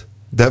volt?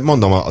 De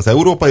mondom, az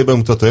európai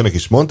bemutató önök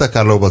is Monte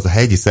Carlo-ban, az a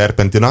hegyi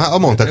szerpentin, a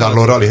Monte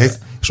Carlo rallyhez,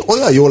 és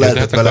olyan jól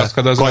lehetett vele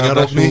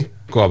kanyarogni.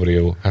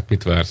 Cabrio, hát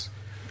mit vársz?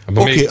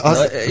 Okay,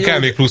 kell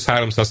még plusz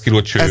 300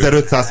 kiló cső.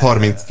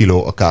 1530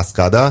 kiló a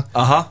Cascada.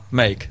 Aha,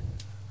 melyik?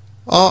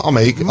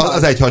 Amelyik,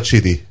 az 1.6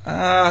 Sidi.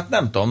 Hát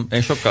nem tudom,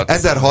 én sokkal...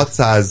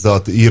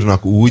 1600-at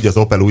írnak úgy, az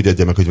Opel úgy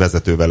adja meg, hogy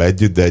vezetővel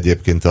együtt, de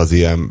egyébként az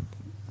ilyen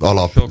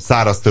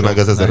száraz tömeg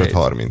az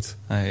 1530.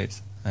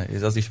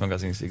 Ez az is, meg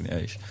az Insignia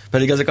is.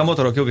 Pedig ezek a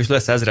motorok jók, és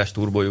lesz 1000-es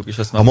turbójuk is.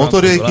 A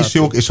motorjaik is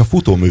jók, és a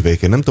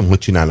futóműveik. Én nem tudom, hogy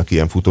csinálnak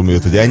ilyen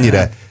futóművet, hogy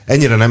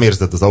ennyire nem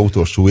érzed az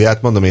autós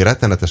súlyát. Mondom, én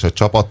retteneteset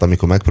csapadt,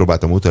 amikor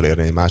megpróbáltam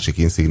utolérni egy másik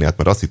Insigniát,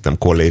 mert azt hittem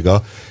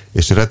kolléga,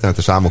 és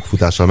rettenetes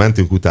álmokfutással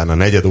mentünk utána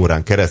 4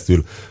 órán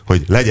keresztül,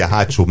 hogy legyen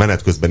hátsó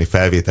menet közbeni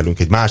felvételünk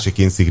egy másik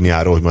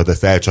Insigniáról, hogy majd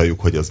ezt elcsaljuk,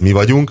 hogy az mi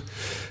vagyunk.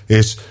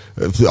 És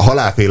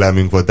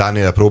halálfélelmünk volt,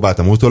 Dániel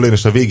próbáltam utolérni,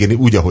 és a végén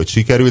úgy, ahogy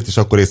sikerült, és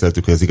akkor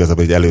észleltük, hogy ez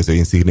igazából egy előző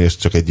Insignia, és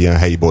csak egy ilyen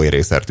helyi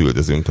bolyrészert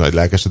üldözünk nagy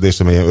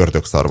lelkesedésre, mert ilyen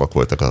ördögszarvak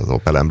voltak az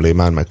Opel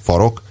emblémán, meg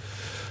farok.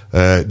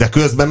 De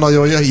közben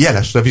nagyon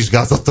jelesre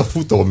vizsgázott a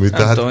futómű,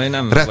 tehát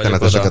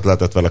retteneteseket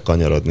lehetett vele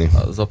kanyarodni.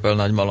 Az Opel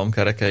nagy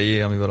malomkerekei,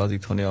 amivel az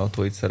itthoni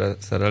autóit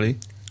szereli.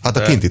 Hát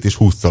a kintit is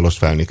 20-szalos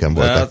felniken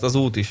voltak. Hát az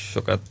út is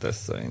sokat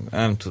tesz szerint.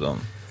 Nem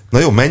tudom. Na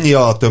jó, mennyi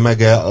a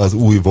tömege az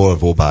új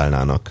Volvo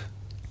bálnának?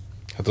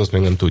 Hát azt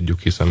még nem tudjuk,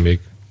 hiszen még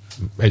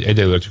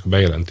egyelőre csak a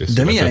bejelentés.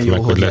 De milyen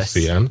jó, hogy lesz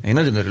ilyen. Én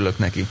nagyon örülök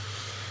neki.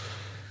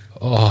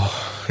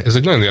 Ez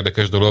egy nagyon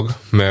érdekes dolog,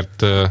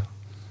 mert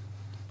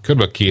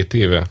kb. 2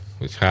 éve,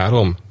 vagy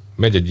 3,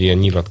 megy egy ilyen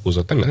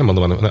nyilatkozat, nem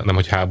mondom, nem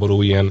hogy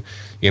háború,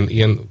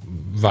 ilyen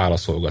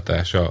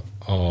válaszolgatása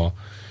a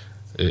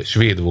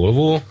svéd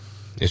Volvo,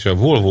 és a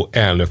Volvo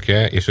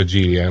elnöke és a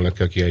Geely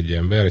elnöke, aki egy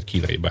ember, egy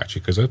kínai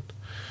bácsi között,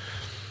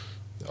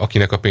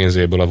 akinek a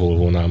pénzéből a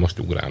Volvo-nál most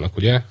ugrálnak,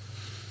 ugye?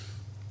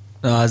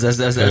 Na, ez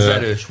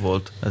erős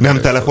volt. Ez nem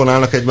erős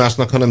telefonálnak volt.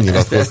 Egymásnak, hanem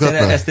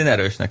nyilatkozgatnak? Ezt én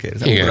erősnek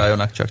érzem. Igen.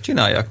 Ugráljanak csak,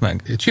 csinálják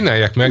meg.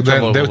 Csinálják meg,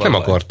 de ők nem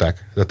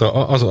akarták. Tehát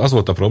az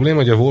volt a probléma,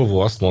 hogy a Volvo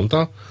azt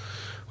mondta,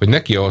 hogy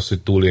neki ahhoz, hogy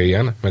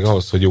túléljen, meg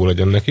ahhoz, hogy jó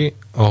legyen neki,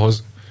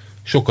 ahhoz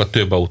sokkal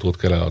több autót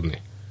kell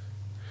eladni.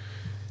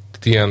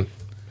 Tehát ilyen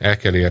el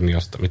kell érni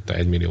azt, amit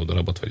 1 millió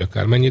darabot, vagy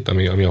akármennyit,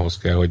 ami ahhoz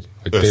kell, hogy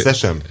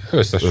összesen?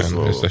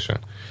 Összesen.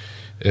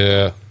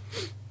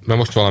 Mert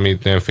most valami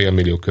nem 500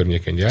 000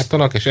 környéken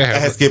gyártanak, és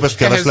ehhez képest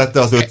keveslette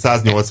az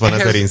 580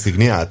 000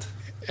 insigniát?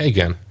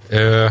 Igen.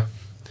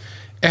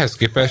 Ehhez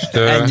képest...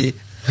 Ennyi.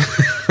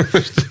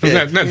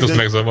 nem tudsz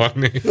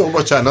megzavarni. Jó,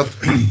 bocsánat.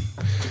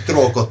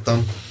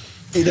 Trollkodtam.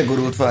 Ide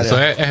gurult, várjál.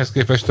 Szóval ehhez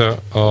képest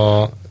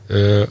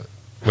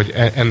vagy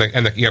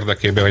ennek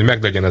érdekében, hogy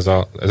meglegyen ez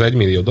 1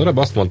 millió darab,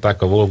 azt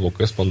mondták a Volvo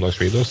központban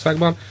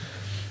Svédországban,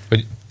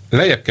 hogy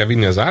lejjebb kell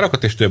vinni az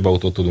árakat, és több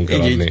autót tudunk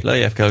eladni. Így,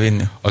 lejjebb kell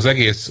vinni. Az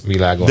egész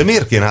világon. De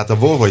miért kéne? Hát a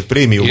Volvo egy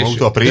prémium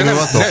autó, a prémium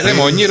autó?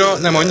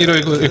 Nem annyira,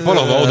 ők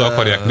valahol oda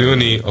akarják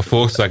nőni a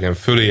Volkswagen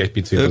fölé egy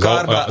picit, de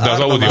az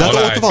Audi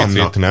alá egy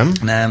picit. Nem?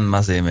 Nem,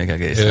 azért még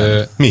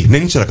egészen. Mi?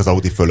 Nincsenek az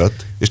Audi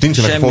fölött, és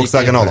nincsenek a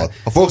Volkswagen alatt.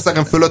 A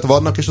Volkswagen fölött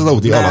vannak, és az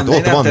Audi alatt.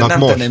 Ott vannak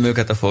most. Nem tenném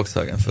őket a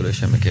Volkswagen fölé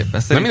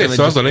semmiképpen. Nem mindegy,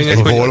 szóval az a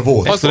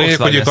lényeg,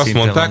 hogy ők azt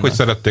mondták, hogy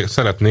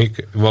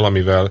szeretnék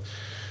valamivel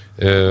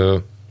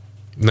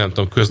nem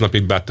tudom,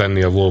 köznapibbá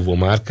tenni a Volvo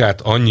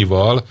márkát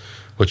annyival,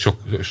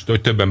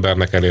 hogy több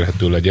embernek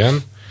elérhető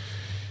legyen.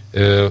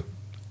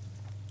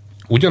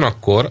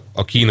 Ugyanakkor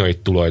a kínai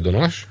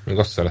tulajdonos meg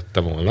azt szerette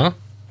volna,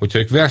 hogyha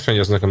ők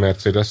versenyeznek a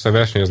Mercedes-szel,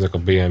 versenyeznek a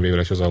BMW-vel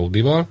és az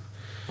Audival,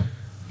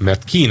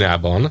 mert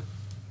Kínában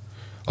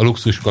a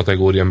luxus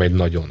kategória megy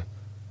nagyon.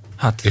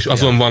 Hát, és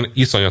azon van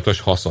iszonyatos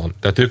haszon.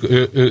 Tehát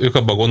ők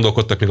abban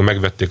gondolkodtak, mikor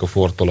megvették a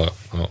Fordtól a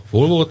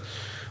Volvót,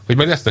 hogy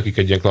majd lesz nekik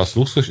egy ilyen klassz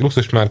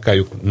luxus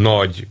márkájuk,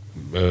 nagy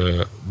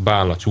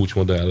bálna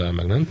csúcsmodellel,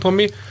 meg nem tudom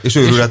mi. És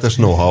őrületes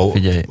know-how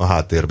a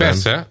háttérben.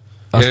 Persze.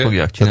 Azt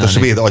fogják csinálni. Tehát a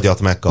svéd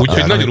agyat megkapják.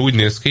 Úgyhogy nagyon úgy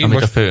néz ki. Amit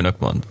most, a főnök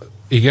mond.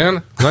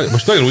 Igen.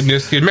 Most nagyon úgy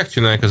néz ki, hogy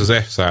megcsinálják ez az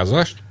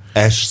F100-ast.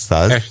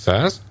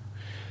 F100,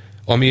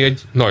 ami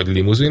egy nagy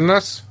limuzin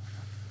lesz,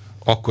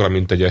 akkora,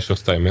 mint egy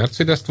S-osztály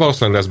Mercedes.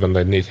 Valószínűleg lesz benne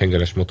egy 4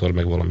 hengeres motor,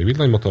 meg valami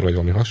villanymotor, vagy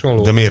valami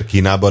hasonló. De miért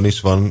Kínában is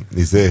van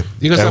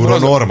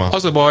Euronorma?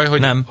 Az a baj,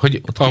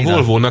 hogy a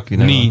Volvo-nak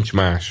nincs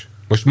más.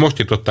 Most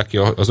nyitották ki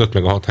az 5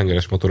 meg a 6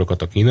 hengeres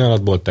motorokat a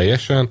kínálatból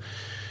teljesen.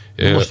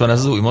 Most van ez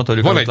az új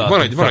motor.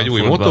 Van egy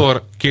új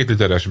motor, 2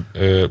 literes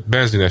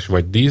benzines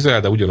vagy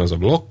dízel, de ugyanaz a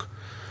blokk,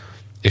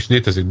 és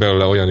létezik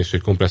belőle olyan is,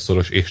 hogy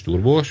kompresszoros és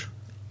turbós.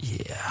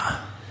 Yeah.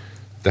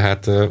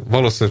 Tehát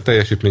valószínűleg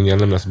teljesítménnyel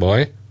nem lesz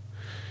baj.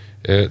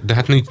 De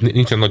hát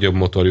nincsen nagyobb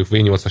motorjuk,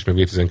 V8-as meg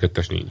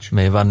V12-es nincs.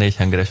 Mely van 4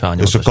 hengeres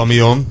A8-as. És a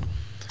kamion?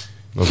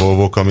 A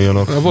Volvo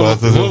kamionok. A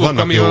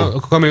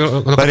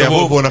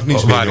Volvo-nak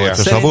nincs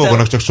V8-as, a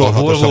Volvo-nak csak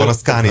sorhatosa van, a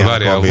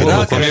Scania-nak van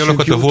V8-as. A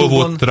kamionokat a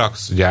Volvo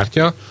Trucks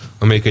gyártja,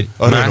 amelyik egy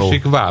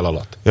másik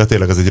vállalat. Ja,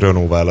 tényleg ez egy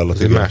Renault vállalat.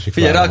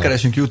 Figyelj,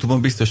 rákeresünk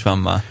YouTube-on, biztos van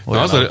már.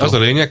 Az a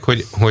lényeg,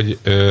 hogy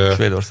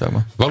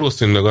Svédországban.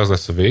 Valószínűleg az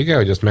lesz a vége,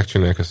 hogy azt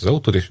megcsinálják ezt az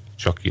autót, és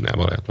csak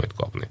Kínában lehet majd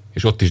kapni.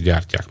 És ott is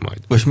gyártják majd.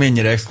 Most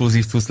mennyire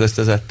exkluzív cucc lesz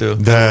ez ettől?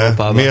 De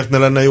Európában? Miért ne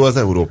lenne jó az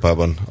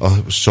Európában? A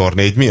sor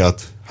 4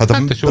 miatt?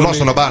 Hát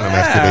lassan a Bálna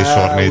Mercedes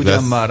sor 4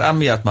 lesz.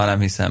 Amiatt már nem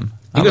hiszem.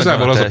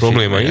 Igazából az a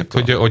probléma itt,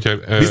 hogyha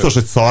biztos,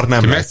 hogy szar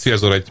nem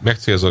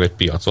megcélzol egy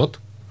piacot,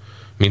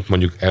 mint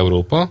mondjuk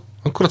Európa,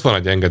 akkor ott van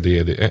egy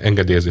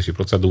engedélyezési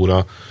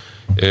procedúra,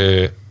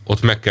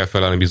 ott meg kell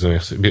felelni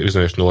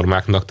bizonyos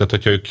normáknak, tehát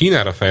hogyha ők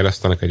Kínára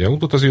fejlesztenek egy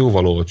autót, az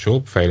jóval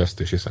olcsóbb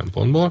fejlesztési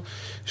szempontból,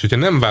 és hogyha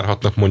nem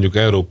várhatnak mondjuk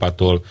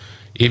Európától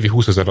évi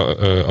 20 000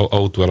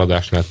 autó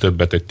eladásnál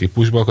többet egy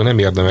típusba, akkor nem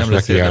érdemes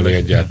nekiállni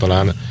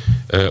egyáltalán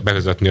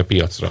bevezetni a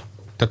piacra.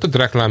 Tehát ott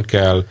reklám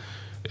kell,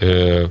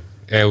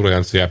 Euro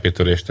NCAP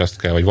törésteszt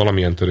kell, vagy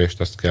valamilyen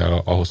törésteszt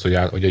kell ahhoz,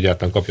 hogy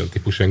egyáltalán kapjon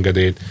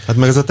típusengedélyt. Hát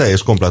meg ez a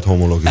teljes komplet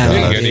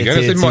homologizálás. Igen,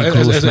 ez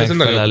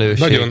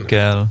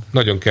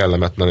nagyon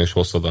kellemetlen és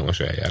hosszadalmas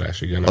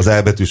eljárás. Igen. Az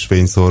elbetűs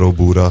fényszóró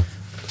búra.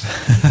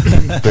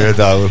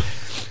 Például.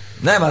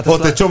 Nem, hát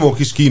ott egy csomó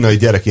kis kínai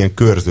gyerek ilyen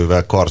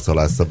körzővel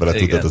karcolásza bele,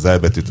 tudod, az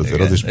elbetűt, azért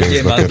az is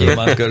pénzbe kerül.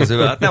 Gyémánt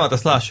körzővel. Hát nem, hát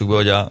azt lássuk be,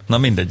 hogy na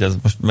mindegy, ez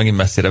most megint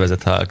messzire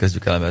vezet, ha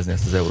elkezdjük elemezni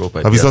ezt az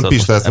európai piacot. Viszont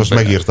Pista ezt most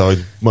megírta,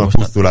 hogy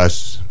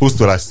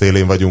pusztulás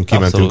szélén vagyunk,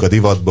 kimentünk a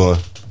divatból.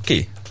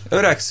 Ki?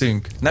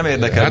 Öregszünk, nem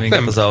érdekel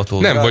minket az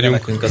autó.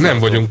 Nem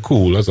vagyunk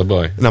cool, az a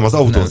baj. Nem, az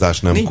autózás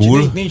nem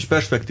cool. Nincs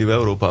perspektíva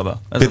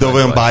Európában. Például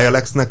olyan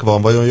Bialexnek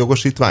van vajon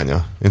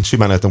jogosítványa? Én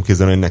simán el tudom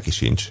képzelni, hogy neki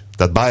sincs.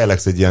 Tehát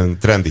Bialex egy ilyen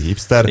trendy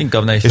hipster,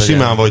 és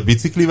simán vagy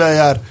biciklivel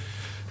jár,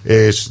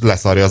 és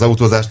leszarja az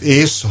autózást,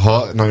 és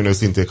ha nagyon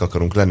őszinték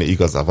akarunk lenni,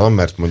 igaza van,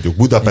 mert mondjuk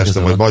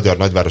Budapesten vagy magyar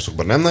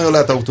nagyvárosokban nem nagyon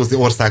lehet autózni,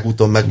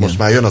 országúton meg most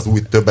már jön az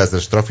új több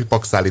ezeres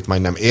trafipak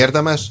szállítmány, nem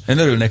érdemes. Én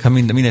örülnék, ha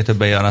minél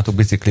többen járnátok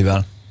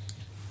biciklivel.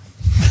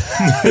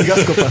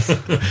 Igaz, kopasz?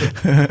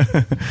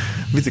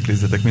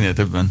 Biciklizzetek minél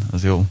többen,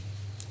 az jó.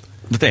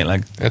 De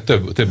tényleg. Hát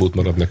több út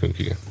marad nekünk,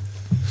 igen.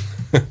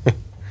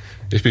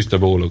 És Pista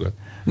bólogat.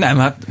 Nem,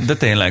 hát, de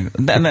tényleg.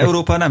 De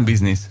Európa nem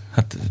biznisz.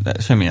 Hát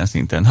semmilyen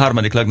szinten. 3.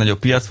 legnagyobb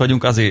piac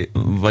vagyunk, azért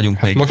vagyunk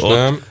hát még most ott.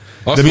 Nem.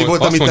 De mi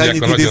volt, amit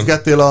ennyit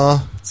idézgettél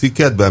a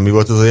cikkedben? Mi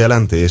volt az a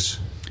jelentés?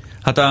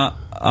 Hát,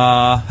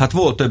 hát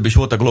volt több is.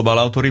 Volt a Global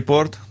Auto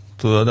Report,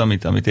 tudod,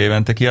 amit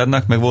évente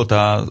kiadnak, meg volt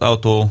az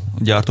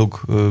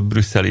autógyártók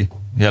brüsszeli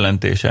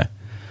jelentése.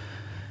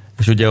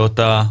 És ugye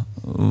ott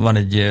van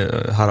egy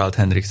Harald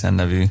Henriksen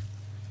nevű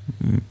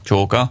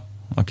csóka,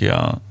 aki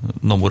a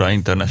Nomura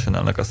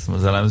Internationalnek azt hiszem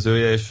az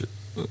elemzője, és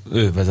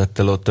ő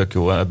vezette ott tök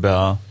jó ebbe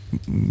a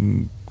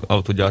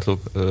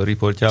autógyártók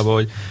riportjába,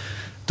 hogy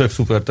tök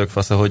szuper, tök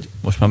fasza, hogy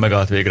most már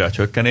megállt végre a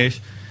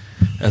csökkenés.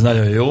 Ez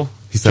nagyon jó.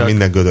 Hiszen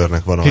minden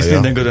gödörnek van alja.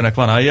 Minden gödörnek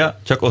van alja,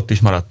 csak ott is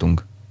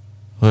maradtunk.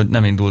 Hogy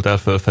nem indult el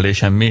fölfelé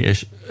semmi,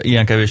 és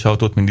ilyen kevés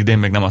autót, mint idén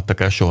még nem adtak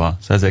el soha.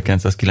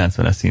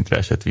 1990-es szintre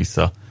esett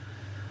vissza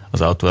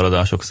az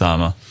autóeladások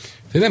száma.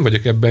 Én nem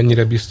vagyok ebben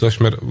ennyire biztos,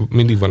 mert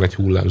mindig van egy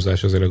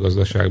hullámzás azért a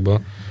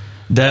gazdaságban.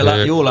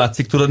 De jól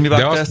látszik, tudod, mi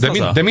vágta ezt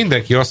haza? De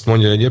mindenki azt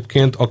mondja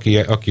egyébként,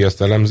 aki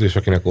ezt elemzi, és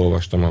akinek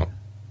olvastam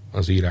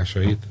az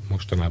írásait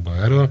mostanában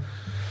erről,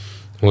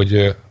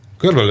 hogy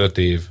körülbelül 5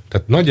 év,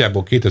 tehát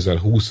nagyjából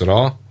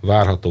 2020-ra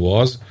várható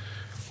az,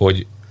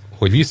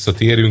 hogy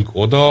visszatérünk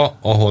oda,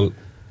 ahol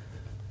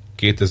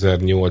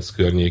 2008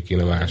 környékén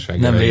a válság.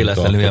 Nem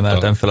véletlenül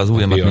emeltem fel az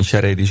ujjamat, mint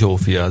Serédi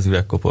Zsófia az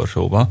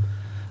Üvegkoporsóba.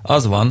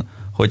 Az van,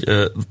 hogy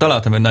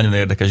találtam egy nagyon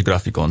érdekes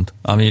grafikont,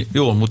 ami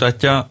jól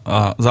mutatja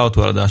az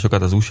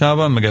autóeladásokat az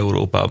USA-ban, meg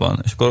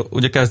Európában. És akkor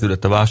ugye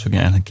kezdődött a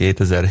válság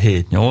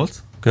 2007-8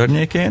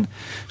 környékén,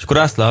 és akkor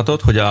azt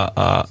látod, hogy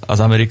az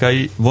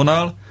amerikai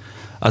vonal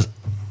az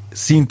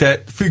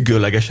szinte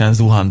függőlegesen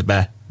zuhant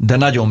be, de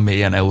nagyon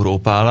mélyen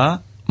Európa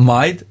alá,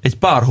 majd egy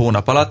pár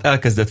hónap alatt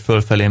elkezdett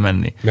fölfelé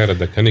menni.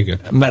 Meredeken, igen.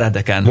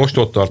 Meredeken. Most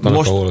ott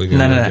tartanak, ahol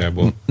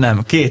igen.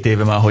 Nem, 2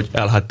 éve már, hogy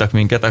elhagytak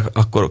minket,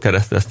 akkor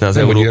keresztezte az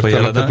európai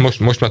eladást.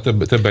 Most már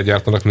többet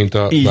gyártanak, mint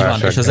a így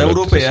válság. Van, és az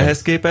európai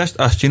ehhez képest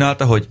azt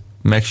csinálta, hogy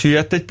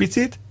megsüllyedt egy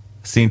picit,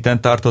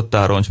 szinten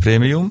tartotta a roncs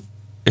prémium,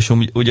 és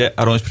ugye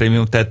a roncs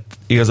prémium, tehát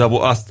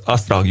igazából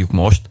azt rágjuk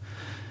most,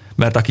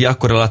 mert aki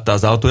akkor eladta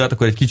az autóját,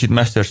 akkor egy kicsit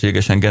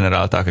mesterségesen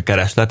generálták a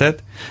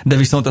keresletet, de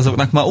viszont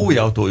azoknak már új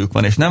autójuk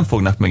van, és nem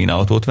fognak megint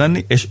autót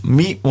venni, és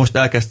mi most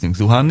elkezdtünk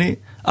zuhanni,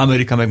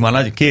 Amerika meg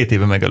már 2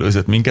 éve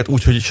megelőzött minket,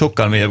 úgyhogy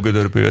sokkal mélyebb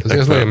gödörbe jöttek.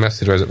 Ez nagyon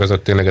messzire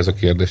vezet tényleg ez a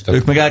kérdés.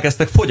 Ők meg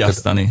elkezdtek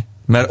fogyasztani,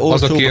 mert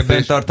olcsóbb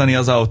fenntartani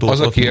az autót. Az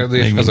a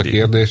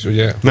kérdés,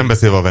 ugye... Nem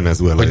beszélve a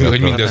Venezuelai.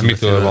 Hogy mindez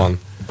mitől van.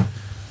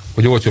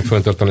 Hogy olcsóbb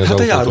fenntartani az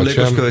autót, a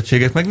járulékos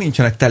költségek meg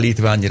nincsenek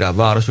telítve annyira a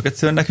városok.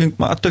 Egyszerűen nekünk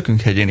már a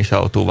tökünk hegyén is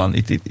autó van.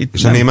 Itt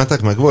és nem. A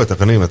németek meg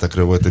voltak? A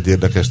németekről volt egy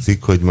érdekes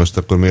cikk, hogy most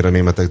akkor miért a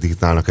németek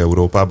diktálnak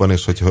Európában,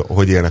 és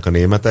hogy élnek a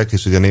németek,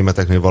 és hogy a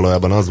németeknél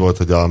valójában az volt,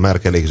 hogy a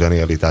Merkelék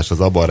zsenialitás az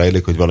abban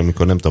rejlik, hogy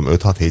valamikor nem tudom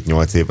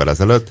 5-6-7-8 évvel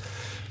ezelőtt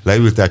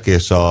leültek,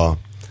 és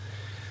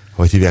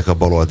hogy hívják a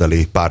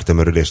baloldali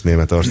pártömörülés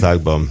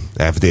Németországban,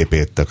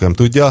 FDP-t tököm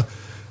tudja,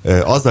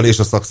 azzal és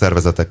a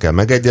szakszervezetekkel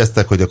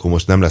megegyeztek, hogy akkor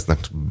most nem lesznek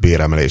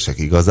béremelések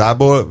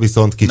igazából,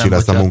 viszont kicsi nem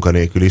lesz a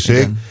munkanélküliség,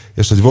 igen.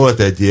 És hogy volt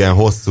egy ilyen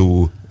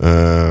hosszú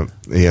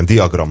ilyen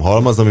diagram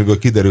halmaz, amiből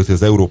kiderült, hogy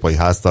az európai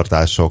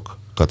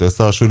háztartásokat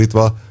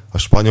összehasonlítva a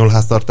spanyol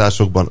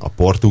háztartásokban, a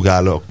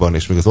portugálokban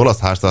és még az olasz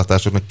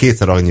háztartásoknak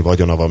 2-szer annyi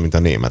vagyona van, mint a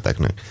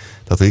németeknek.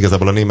 Tehát, hogy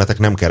igazából a németek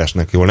nem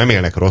keresnek jól, nem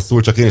élnek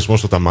rosszul, csak én is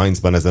most voltam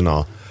Mainzban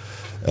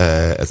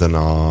ezen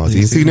az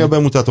Insignia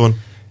bemutatón,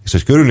 és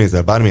hogy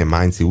körülnézel bármilyen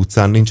Mainzi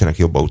utcán, nincsenek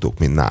jobb autók,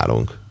 mint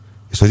nálunk.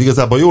 És hogy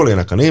igazából jól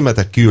élnek a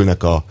németek,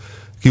 kiülnek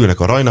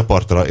a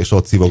Rajnapartra, és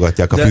ott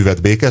szívogatják a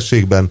füvet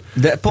békességben,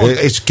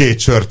 és 2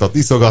 sört ott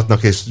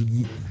iszogatnak, és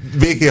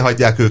békén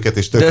hagyják őket,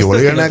 és tök jól élnek. De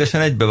ez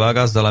tökéletesen egybevág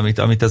azzal,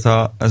 amit ez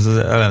az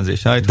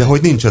elemzés állít. De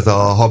hogy nincs ez a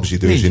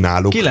habzsidőzsi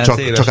náluk, 9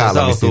 éves csak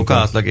állami az autók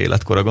átlag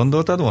életkora,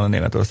 gondoltad volna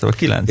Németországban?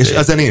 9 és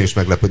ezen én is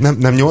meglepődtem.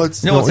 Nem 8?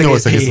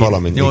 8,7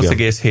 valami.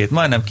 8,7,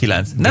 majdnem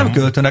 9. Nem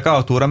költönek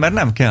autóra, mert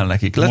nem kell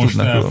nekik. Most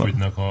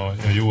elfogynak a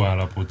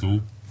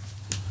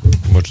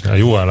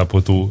jó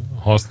állapotú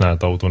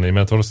használt autó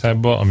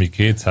Németországban, ami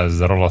 200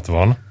 000 alatt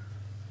van,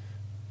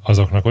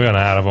 azoknak olyan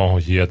ára van,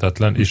 hogy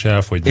hihetetlen, és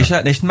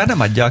elfogynak. És már nem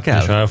adják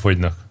el. És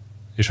elfogynak.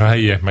 És a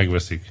helyiek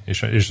megveszik,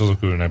 és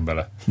azok ülnek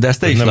bele. De ezt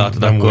te is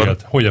látod akkor.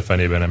 Újat. Hogy a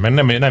fenében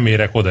nem? Mert nem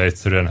érek oda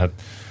egyszerűen. Hát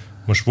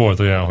most volt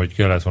olyan, hogy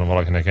kellett volna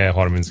valakinek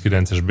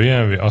E39-es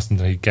BMW, azt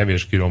mondta, hogy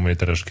kevés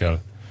kilométeres kell.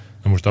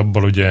 De most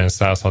abból ugye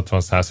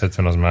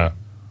 160-170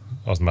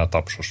 az már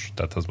tapsos.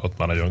 Tehát ott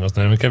már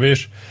nagyon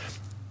kevés.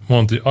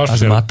 Mondta, hogy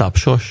az már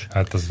tapsos?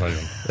 Hát az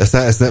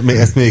nagyon.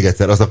 Ezt még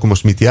egyszer, az akkor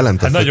most mit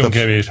jelent? Hát nagyon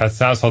kevés, hát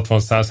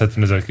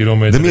 160-170 ezer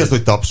kilométer. De mi az,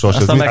 hogy tapsos?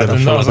 Ez mit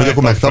jelent? Hogy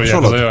akkor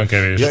megtapsolod? Az olyan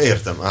kevés. Ja,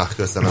 értem.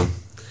 Köszönöm.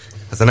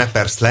 Ez a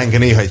nepper slang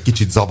néha egy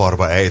kicsit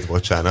zavarba ejt,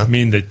 bocsánat.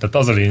 Mindegy, tehát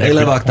az a lényeg. Én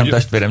levágtam,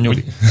 testvérem,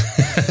 nyugi.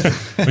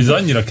 Hogy ez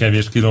annyira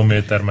kevés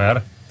kilométer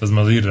már, ez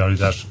már az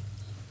irrealitás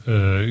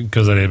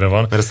közelébe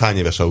van. Mert ez hány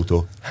éves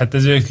autó? Hát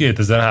ez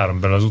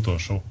 2003-ben az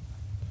utolsó.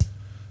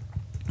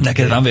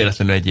 Neked nem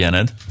véletlenül egy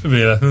ilyened?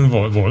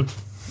 Véletlenül volt.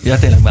 Ja,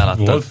 tényleg már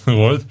láttad.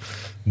 Volt,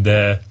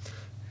 de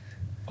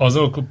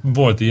azok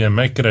volt ilyen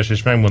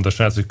megkeresés, megmondta a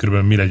srác, hogy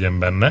körülbelül mi legyen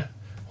benne,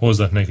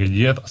 hozzak neki egy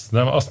ilyet, azt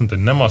mondta,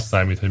 hogy nem az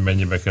számít, hogy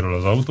mennyibe kerül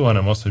az autó,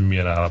 hanem az, hogy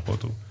milyen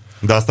állapotú.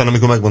 De aztán,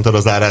 amikor megmondtad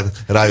az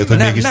árát, rájött, hogy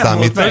mégis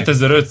számít.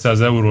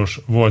 5500 eurós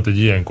volt egy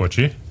ilyen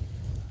kocsi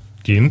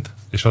kint,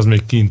 és az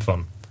még kint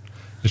van.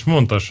 És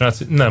mondta a srác,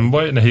 hogy nem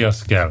baj, neki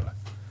az kell.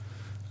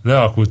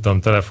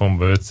 Lealkultam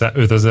telefonba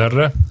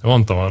 5000-re,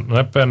 mondtam a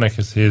neppernek,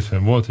 ez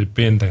hétfőn volt, hogy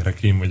péntekre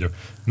kín vagyok.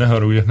 Ne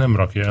harulj, nem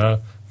rakja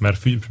el, mert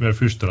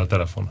füstöl a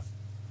telefon.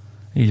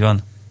 Így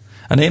van.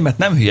 A német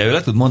nem hülye, ő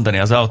le tud mondani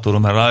az autóról,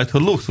 mert rájött,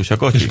 hogy luxus a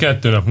kocsi. És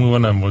 2 nap múlva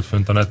nem volt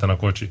fönt a neten a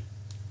kocsi.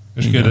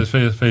 És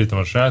felhívtam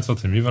a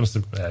srácot, hogy mi van, azt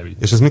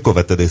elvitt. És ez mikor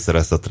vetted észre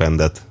ezt a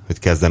trendet, hogy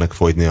kezdenek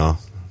fogyni a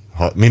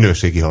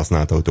minőségi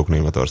használt autók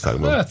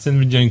Németországban? Hát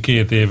szerintem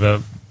 2 éve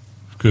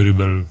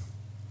körülbelül.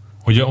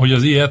 Hogy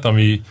az ilyet,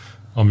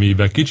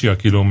 amiben kicsi a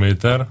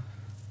kilométer,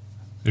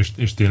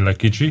 és tényleg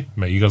kicsi,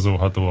 meg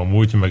igazolható a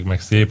múltja,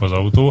 meg szép az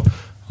autó,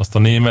 azt a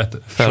német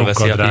felveszi,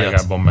 sokkal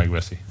drágábban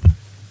megveszi.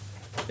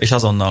 És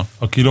azonnal.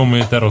 A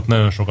kilométer ott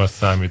nagyon sokat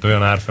számít,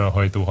 olyan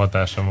árfelhajtó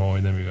hatása van,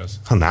 hogy nem igaz.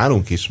 Ha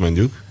nálunk is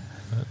mondjuk.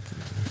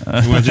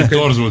 Hát, egy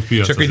torzult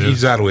piac. Csak egy így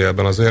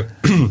zárójelben azért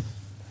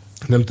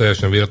nem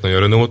teljesen véletlen,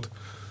 hogy a Renault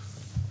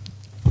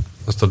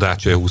azt a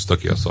Dacia húzta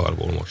ki a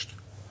szarból most.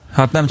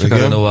 Hát nem csak igen?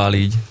 A Renault áll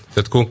így.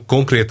 Tehát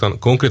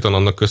konkrétan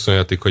annak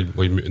köszönhetik, hogy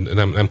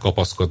nem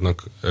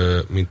kapaszkodnak,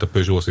 mint a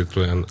Peugeot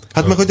Citroën.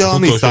 Hát meg hogy a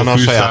Nissan a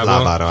saját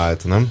lábára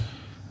állt, nem?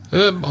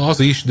 Az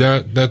is,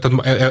 de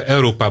tehát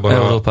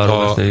Európában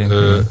a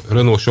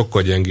Renault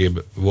sokkal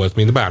gyengébb volt,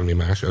 mint bármi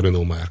más a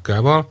Renault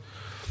márkával.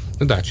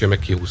 A Dacia meg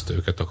kihúzta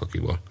őket a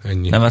kakiból.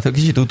 Ennyi. Nem, hát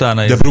kicsit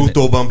utána... De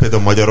bruttóban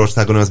például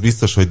Magyarországon az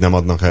biztos, hogy nem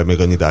adnak el még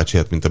annyi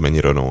Daciát, mint amennyi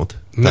Renault.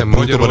 Nem,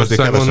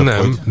 Magyarországon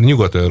nem.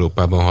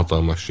 Nyugat-Európában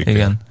hatalmas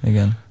siker.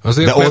 Igen.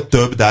 Azért, de ott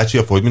több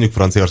Dacia fogy, mondjuk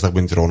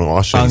Franciaországban, mint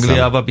Renault.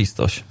 Angliában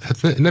biztos.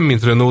 Hát nem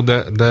mint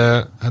Renault,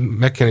 de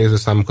meg kell nézni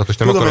számokat. És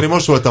tudom, én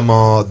most voltam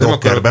a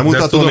Docker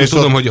bemutatón, és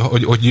tudom,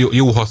 hogy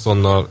jó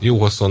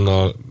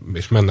haszonnal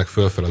és mennek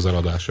fölfel az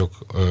eladások,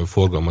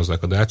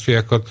 forgalmazzák a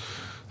Daciákat.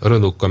 A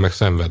Renault-kal meg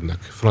szenvednek,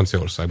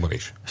 Franciaországban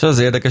is. És az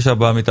érdekes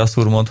abban, amit azt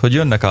úr mond, hogy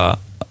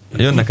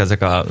jönnek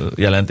ezek a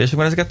jelentések,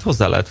 mert ezeket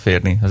hozzá lehet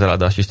férni, az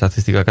eladási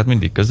statisztikákat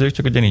mindig közöljük,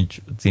 csak ugye nincs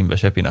címbe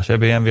se Pina, se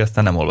BMW,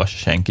 aztán nem olvassa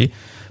senki.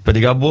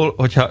 Pedig abból,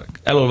 hogyha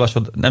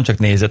elolvasod, nem csak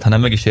nézed,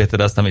 hanem meg is érted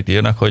azt, amit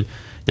írnak, hogy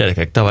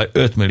gyerekek, tavaly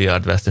 5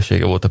 milliárd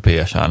vesztesége volt a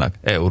PSA-nak,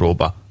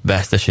 euróba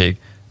veszteség.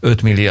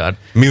 5 milliárd.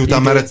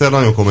 Miután már egyszer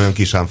nagyon komolyan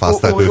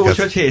kisámfázták őket.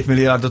 Úgyhogy 7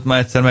 milliárdot már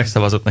egyszer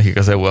megszavazott nekik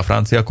az EU a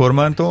francia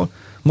kormánytól.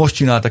 Most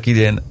csináltak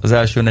idén az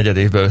első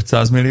negyedévben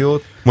 500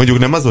 milliót. Mondjuk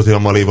nem az volt, hogy a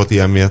Malévot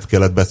ilyen miatt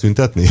kellett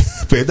beszüntetni?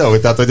 Például,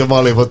 tehát, hogy a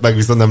Malévot meg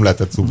viszont nem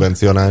lehetett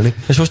szubvencionálni.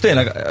 És most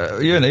tényleg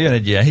jön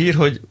egy ilyen hír,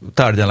 hogy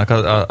tárgyalnak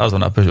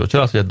azon a Peugeot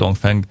család, hogy a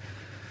Dongfeng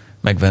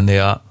megvenné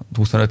a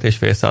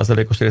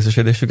 25,5%-os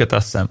részesedésüket,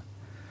 azt hiszem.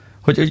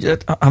 Hogy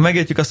ha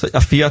megértjük azt, hogy a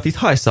Fiat itt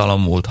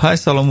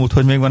hajszálon múlt,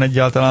 hogy még van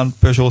egyáltalán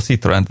Peugeot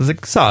Citroën.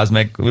 Ezek 100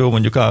 meg, jó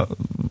mondjuk a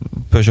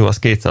Peugeot az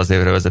 200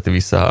 évre vezeti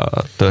vissza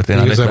a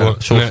történelmet.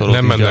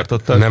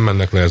 Nem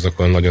mennek le ezek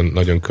nagyon,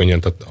 nagyon könnyen,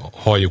 tehát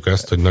halljuk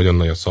ezt, hogy nagyon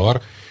nagy a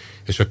szar,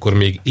 és akkor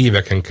még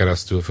éveken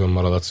keresztül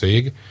fönnmarad a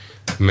cég,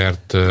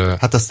 mert...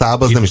 Hát a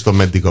Saab az nem is tudom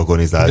meddig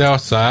agonizált. De a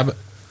Saab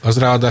az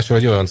ráadásul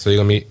egy olyan cég,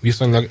 ami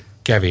viszonylag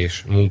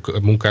kevés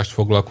munkást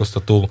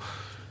foglalkoztató,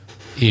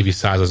 évi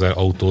 100 000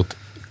 autót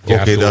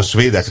gyártó. Oké, de a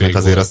svédeknek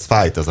azért az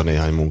fájt az a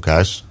néhány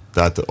munkás.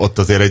 Tehát ott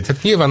azért egy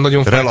hát nyilván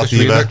nagyon fájt a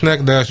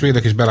svédeknek, de a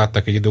svédek is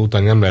belátták egy idő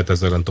után, nem lehet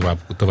ezzel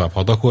tovább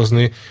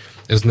hadakozni.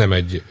 Ez nem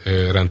egy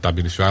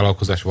rentábilis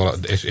vállalkozás,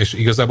 és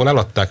igazából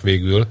eladták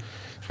végül,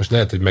 és most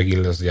lehet, hogy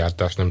megint lesz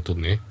gyártás, nem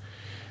tudni.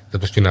 Tehát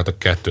most csináltak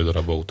 2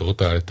 darab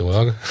autót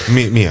állítólag.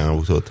 Milyen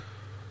autót?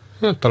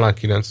 Hát, talán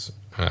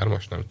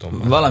 3-as, nem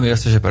tudom. Valami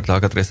összesepert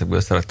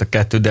alkatrészekből szerettek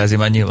 2, de ezért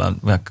már nyilván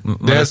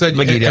de ez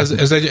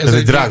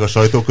egy drága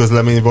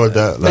sajtóközlemény volt,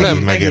 de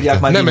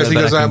megértem. Nem, ez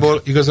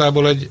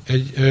igazából egy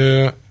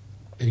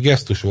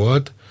gesztus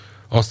volt,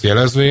 azt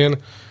jelezvén,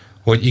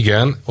 hogy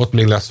igen, ott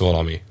még lesz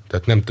valami.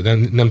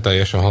 Tehát nem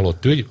teljesen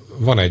halott ügy.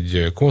 Van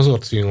egy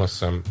konzorcium, azt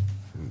hiszem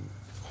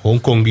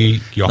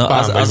hongkongi,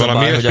 japán, vagy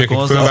valami ilyesmi, akik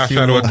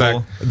fölvásárolták.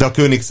 De a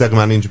Koenigsegg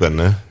már nincs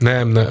benne.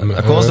 Nem.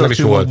 A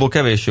konzorciumokból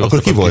kevés jó.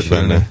 Akkor ki volt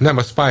benne? Nem,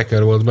 a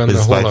Spyker volt benne,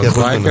 a holland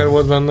Spyker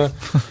volt benne,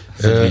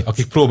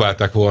 akik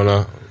próbálták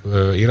volna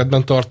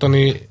életben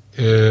tartani,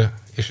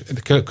 és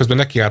közben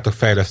nekiálltak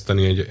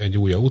fejleszteni egy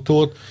új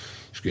autót,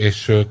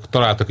 és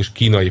találtak is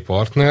kínai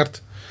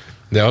partnert,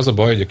 de az a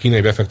baj, hogy a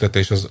kínai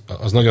befektetés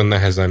az nagyon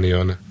nehezen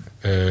jön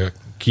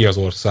ki az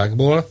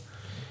országból,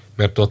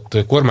 mert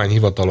ott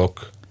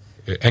kormányhivatalok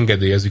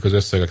engedélyezik az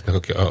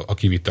összegeknek a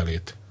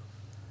kivitelét.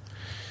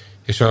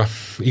 És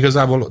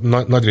igazából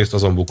nagy részt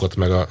azon bukott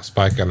meg a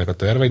Spykernek a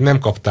terve, hogy nem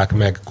kapták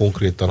meg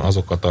konkrétan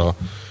azokat a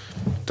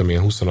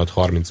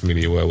 25-30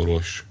 millió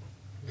eurós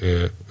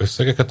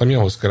összegeket, ami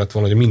ahhoz kellett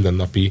volna, hogy a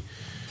mindennapi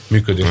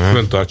működést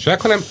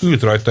föntartsák, hanem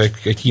ült rajta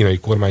egy kínai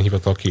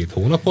kormányhivatal 2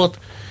 hónapot.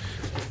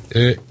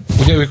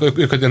 Ugye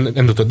ők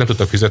nem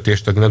tudtak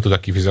fizetést adni, nem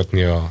tudtak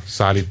kifizetni a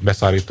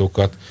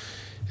beszállítókat,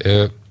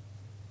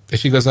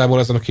 és igazából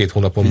ezen a 2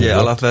 hónapon múlott.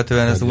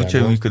 Alapvetően ez úgy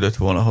sem működött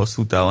volna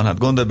hosszú távon. Hát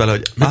gondolj bele,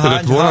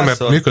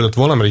 hogy működött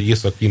volna, mert egy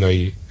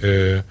észak-kínai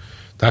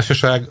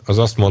társaság az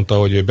azt mondta,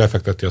 hogy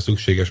befekteti a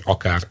szükséges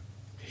akár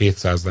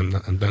 700,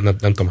 nem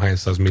tudom hány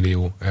 100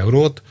 millió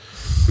eurót,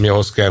 mi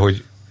ahhoz kell,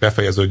 hogy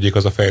befejeződjék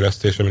az a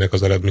fejlesztés, aminek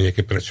az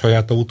eredményeképpen egy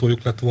saját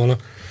autójuk lett volna.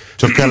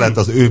 Csak kellett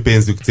az ő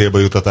pénzük célba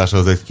jutatása,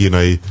 az egy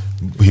kínai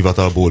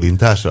hivatal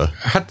bólintása?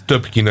 Hát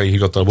több kínai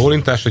hivatal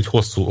bólintása, egy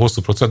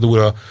hosszú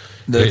procedúra.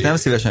 De ők nem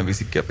szívesen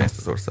viszik ki a pénzt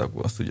az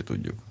országból, azt ugye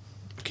tudjuk.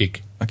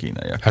 Kik? A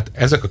kínaiak. Hát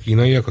ezek a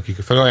kínaiak, akik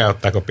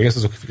felajánlották a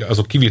pénzt,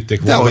 azok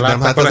kivitték volna. Dehogy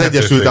nem, hát az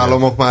Egyesült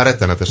Államok már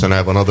rettenetesen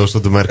el van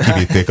adósodva, mert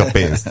kivitték a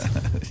pénzt.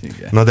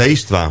 Na de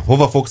István,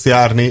 hova fogsz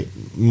járni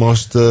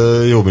most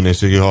jó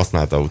minőségű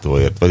használt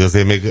autóért? Vagy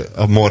azért még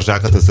a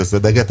morzsákat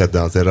összeszedegeted, de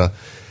azért a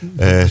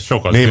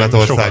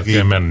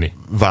németországi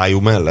vájú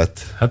mellett?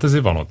 Hát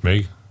ezért van ott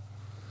még.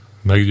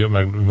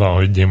 Meg van,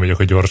 hogy én vagyok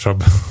a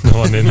gyorsabb.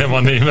 Nem a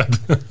német.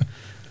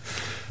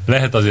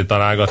 Lehet azért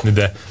találgatni,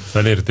 de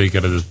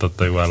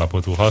felértékelezett a jó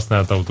állapotú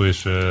használt autó,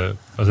 és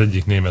az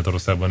egyik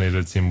Németországban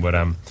élő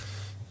cimborám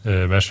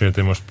mesélt,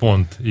 hogy most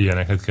pont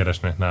ilyeneket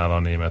keresnek nála a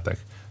németek.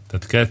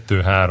 Tehát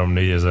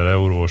 2-3-4 ezer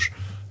eurós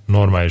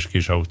normális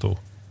kis autó.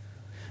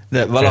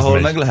 De valahol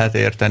meg lehet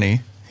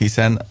érteni,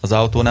 hiszen az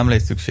autó nem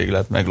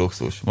létszükséglet, meg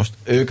luxus. Most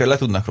ők le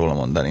tudnak róla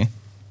mondani.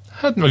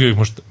 Hát meg ők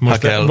most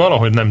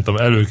valahogy nem tudom,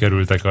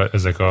 előkerültek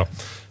ezek a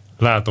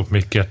látok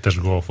még 2-es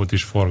Golfot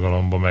is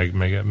forgalomba,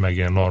 meg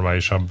ilyen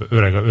normálisabb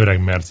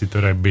öreg Mercit,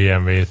 öreg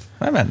BMW-t.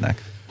 Nem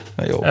mennek.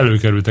 Jó.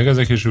 Előkerültek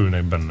ezek, és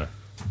ülnek benne.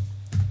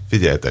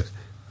 Figyeljetek,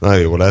 nagyon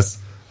jó lesz.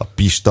 A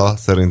Pista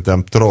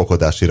szerintem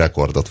trollkodási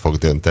rekordot fog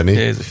dönteni.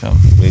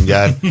 Jézusom.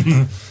 Mindjárt.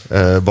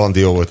 Bandi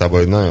jó voltában,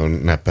 hogy nagyon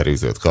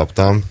nepperűzőt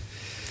kaptam.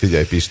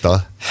 Figyelj,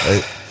 Pista.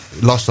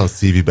 Lassan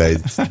szívj be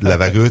egy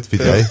levegőt,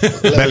 figyelj.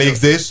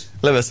 Belégzés.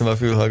 Leveszem a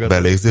fülhallgatót.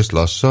 Belégzés,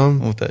 lassan.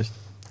 Mutasd.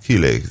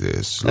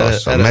 Kilégzés,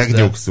 lassan.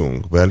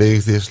 Megnyugszunk.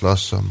 Belégzés,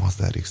 lassan.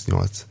 Mazda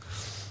RX-8.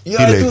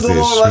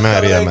 Kilégzés,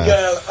 merjem el.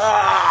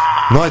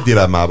 Nagy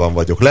dilemmában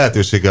vagyok.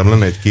 Lehetőségem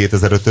lenne egy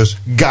 2005-ös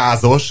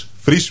gázos,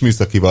 friss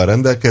műszakival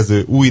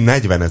rendelkező, új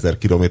 40 000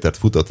 kilométert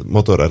futott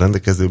motorral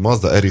rendelkező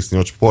Mazda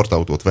RX-8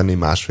 sportautót venni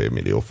 1,5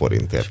 millió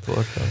forintért.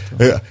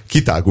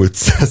 Kitágult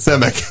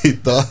szemek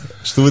itt a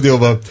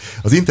stúdióban.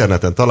 Az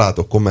interneten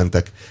találtok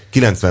kommentek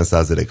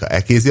 90%-a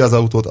ekézi az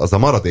autót, az a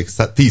maradék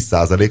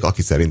 10%,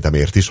 aki szerintem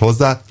ért is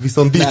hozzá,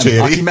 viszont dicséri.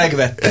 Nem, aki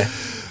megvette.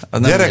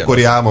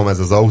 Gyerekkori álmom ez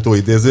az autó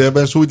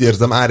idézőjelben, és úgy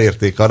érzem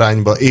árérték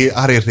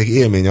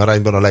élmény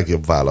arányban a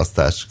legjobb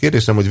választás.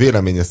 Kérdésem, hogy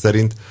véleménye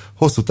szerint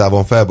hosszú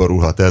távon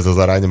felborulhat ez az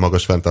arány a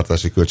magas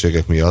fenntartási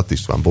költségek miatt?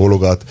 István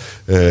bólogat,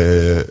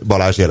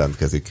 Balázs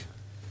jelentkezik.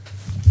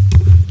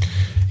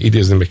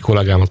 Idézném egy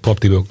kollégámat, Pap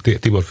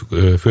Tibor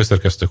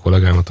főszerkesztő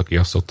kollégámat, aki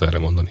azt szokta erre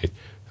mondani, hogy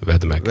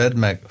vedd meg. Vedd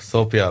meg,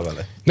 szopjál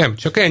vele. Nem,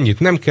 csak ennyit,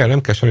 nem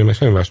kell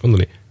semmi más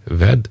mondani.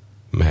 Vedd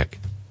meg.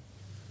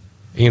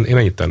 Én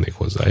ennyit tennék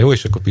hozzá, jó?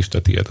 És akkor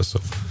Pista, tiéd a szó.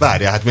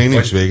 Várjál, hát még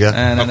nincs vége.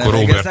 Akkor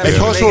Robert. Egy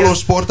hasonló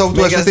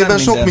sportautó esetében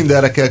sok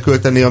mindenre kell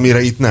költeni,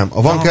 amire itt nem.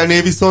 A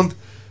Vankelnél viszont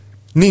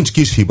nincs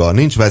kis hiba,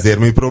 nincs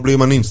vezérmű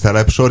probléma, nincs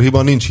szelepsor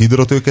hiba, nincs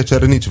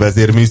hidrotőkecsere, nincs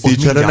vezérmű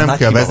szícsere, nem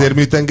kell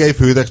vezérműtengely,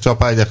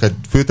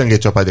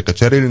 főtengelycsapágyakat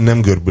cserélni,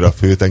 nem görbül a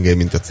főtengely,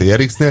 mint a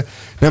CRX-nél,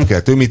 nem kell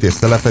tömítés,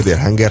 szelepedér,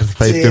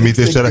 hengerfej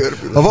tömítésre.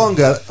 A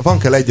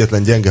Vankel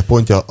egyetlen gyenge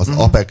pontja az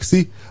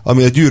apexi,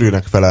 ami a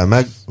gyűrűnek felel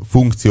meg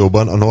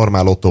funkcióban a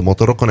normál Otto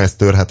motorokon, ez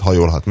törhet,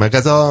 hajolhat meg.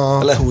 Ez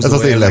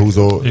az én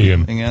lehúzó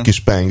kis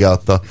penge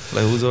adta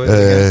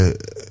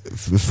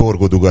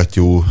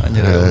forgódugattyú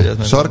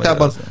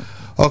sarkában.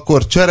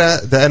 Akkor csere,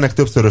 de ennek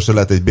többszöröse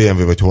lehet egy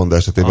BMW vagy Honda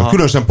esetében. Aha.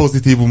 Különösen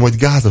pozitívum, hogy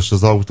gázos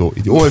az autó,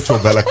 így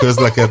olcsóbb vele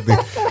közlekedni,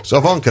 és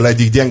a Vankel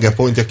egyik gyenge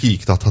pontja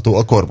kiiktatható,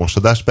 a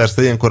kormosodás.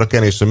 Persze ilyenkor a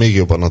kenésre még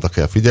jobban oda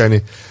kell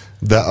figyelni.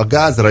 de a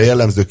gázra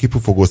jellemző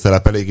kipufogó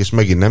szelep elég, és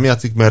megint nem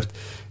játszik, mert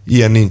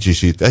ilyen nincs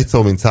is itt. Egy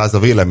szó mint 100, a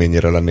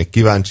véleményére lennék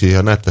kíváncsi,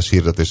 ha nettes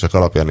hirdetések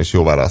alapján is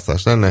jó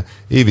választás lenne.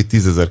 Évi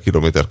 10 000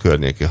 kilométer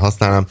környékén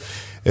használnám.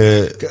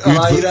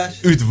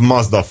 Üdv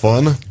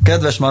Mazdafon.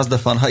 Kedves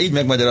Mazdafon, ha így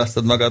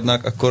megmagyaráztad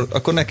magadnak,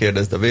 akkor ne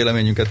kérdezd a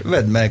véleményünket,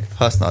 vedd meg,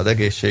 használd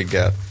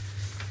egészséggel.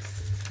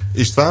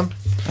 István?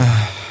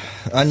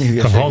 Annyi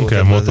hülyeség a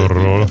Wankel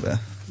motorról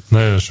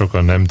nagyon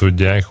sokan nem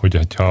tudják, hogy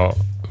ha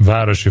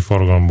városi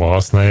forgalomban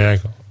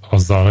használják,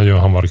 azzal nagyon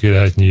hamar ki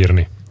lehet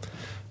nyírni.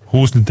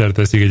 20 liter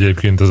teszik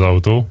egyébként az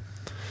autó,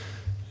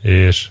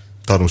 és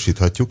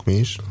tanúsíthatjuk mi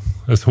is.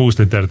 Ez 20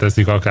 liter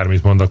teszik,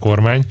 akármit mond a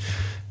kormány,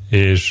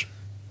 és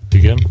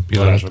igen,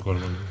 pillanás a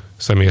kormány.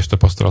 Személyes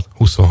tapasztalat,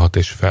 26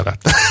 és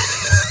felett.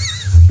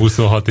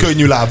 26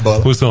 könnyű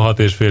lábbal. 26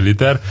 és fél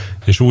liter,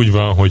 és úgy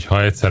van, hogy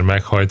ha egyszer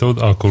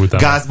meghajtod, akkor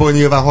utána... Gázból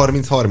nyilván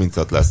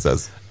 30-35 lesz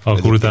ez.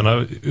 Akkor utána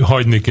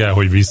hagyni kell,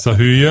 hogy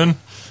visszahűljön,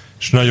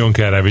 és nagyon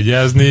kell rá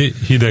vigyázni,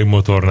 hideg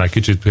motornál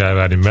kicsit kell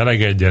várni,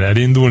 melegedjen,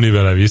 elindulni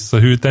vele,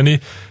 visszahűteni.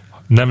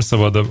 Nem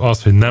szabad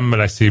az, hogy nem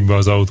melegszik be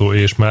az autó,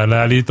 és már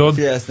leállítod.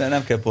 Ezt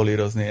nem kell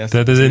polírozni.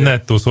 Tehát ez egy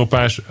nettó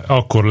szopás,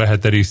 akkor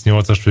lehet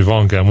RX8-as vagy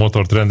Wankel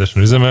motort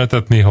rendesen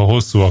üzemeltetni, ha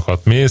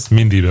hosszúakat mész,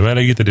 mindig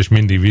bemelegíted, és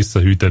mindig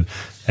visszahűted.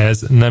 Ez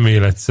nem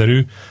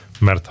életszerű,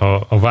 mert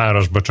ha a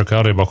városba csak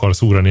arrébb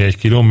akarsz ugrani 1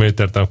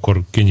 kilométert,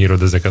 akkor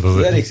kinyírod ezeket az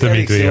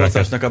tömítő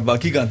éleket. RX8-asnak abban a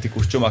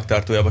gigantikus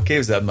csomagtartójában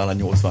képzeld már a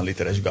 80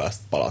 literes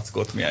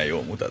gázpalackot, milyen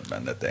jól mutat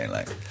benne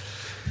tényleg.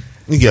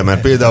 Igen,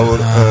 mert például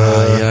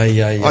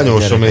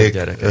anyósomék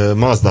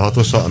Mazda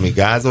 6-osa, ami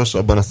gázos,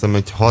 abban azt hiszem,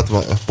 hogy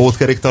 60,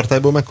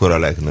 pótkeréktartályból mekkora a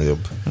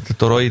legnagyobb? Hát a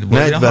toroidból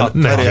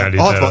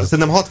 60,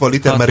 szerintem 60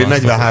 liter, mert én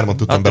 43-ot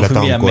tudtam bele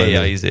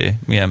tankolni.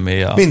 Milyen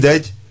mély a...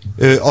 Mindegy,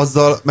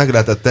 azzal meg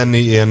lehetett tenni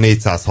ilyen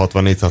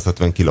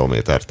 460-470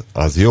 kilométert.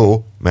 Az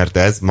jó, mert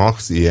ez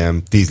max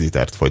ilyen 10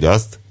 litert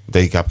fogyaszt, de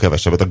inkább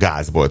kevesebbet a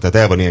gázból, tehát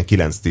el van ilyen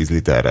 9-10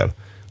 literrel.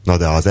 Na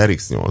de az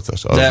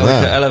RX8-as, az de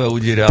nem. Eleve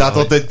úgy írja, tehát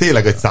ott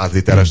tényleg egy 100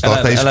 literes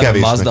tartály, és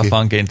kevés Mazda neki.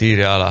 fanként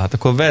írja alá, hát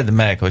akkor vedd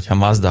meg, hogyha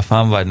Mazda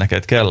fan vagy,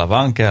 neked kell a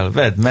Wankel,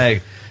 vedd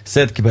meg,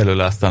 szedd ki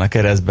belőle aztán a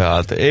keresztbe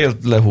állt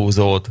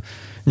éllehúzót,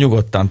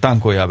 nyugodtan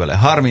tankoljál bele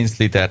 30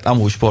 litert,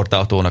 amúgy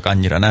sportautónak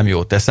annyira nem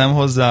jó, teszem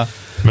hozzá.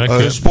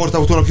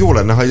 Sportautónak jó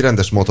lenne, ha egy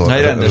rendes motor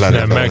lenne.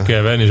 Nem, meg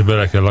kell venni, és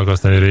bele kell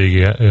akasztani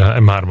régi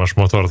M3-as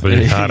motort, vagy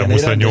egy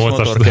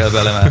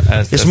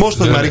 328-as. És most,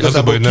 hogy már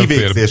igazából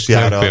kivégzés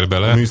jár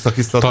a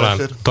műszaki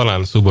sztatásért.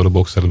 Talán Subaru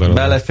Boxer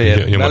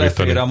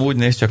belefér, amúgy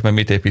nézd csak meg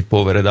mit épít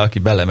Powered, aki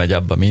belemegy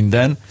abba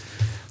minden,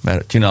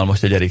 mert csinál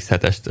most egy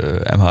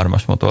RX7-est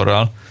M3-as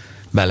motorral,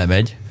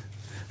 belemegy.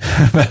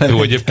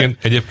 Jó,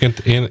 egyébként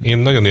én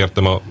nagyon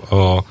értem a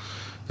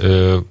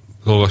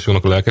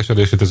olvasónak a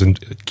lelkesedését, ez egy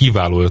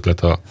kiváló ötlet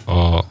a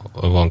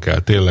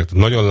Wankel, tényleg.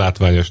 Nagyon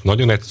látványos,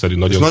 nagyon egyszerű,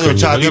 nagyon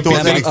csábító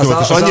az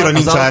RX8-as, annyira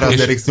nincs ára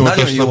az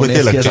RX8-asnak, hogy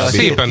tényleg csábító.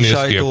 Szépen néz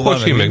ki a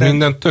kocsi, meg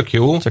minden, tök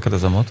jó. Csak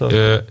ez a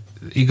motor.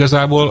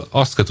 Igazából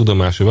azt kell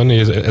tudomásul venni,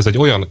 hogy ez egy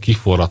olyan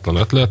kiforratlan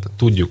ötlet,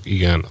 tudjuk,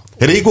 igen.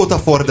 Régóta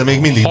forr, de még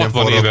mindig nem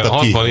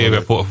forrattak ki. 60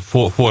 éve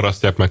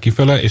forrasztják meg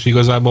kifele, és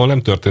igazából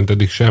nem történt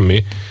eddig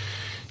semmi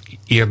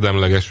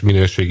érdemleges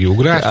minőségi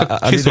ugrás.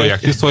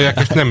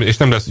 Csiszolják, és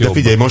nem lesz jobb. De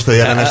figyelj, most a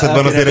jelen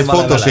esetben azért egy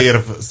fontos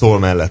érv szól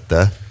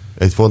mellette.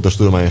 Egy fontos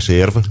tudományos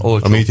érv,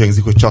 ami így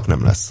hangzik, hogy csak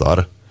nem lesz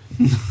szar.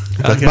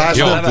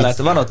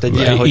 Van ott egy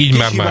ilyen, hogy kis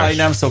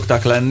nem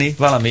szoktak lenni,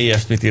 valami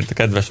ilyesmit írt a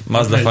kedves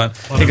Mazda fan.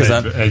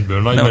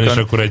 Egyből nagyban, és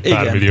akkor egy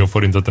pár millió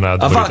forintot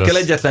átborítasz. A Wankel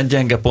egyetlen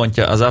gyenge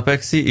pontja az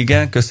Apexi,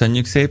 igen,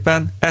 köszönjük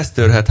szépen, ez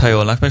törhet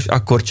hajolnak meg, és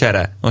akkor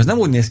csere. Most nem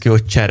úgy néz ki,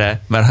 hogy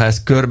csere, mert ha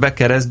ez körbe,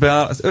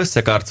 keresztbe, az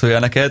összekarcolja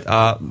neked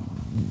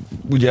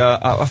ugye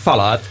a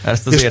falát,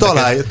 ezt az és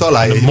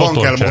találj egy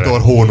Wankel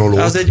motor hónolót.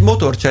 Az egy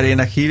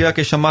motorcserének hívják,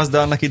 és a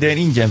Mazda annak idején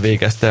ingyen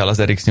végezte el az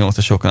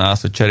RX8-asoknál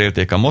azt, hogy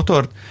cserélték a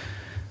motort.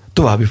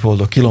 További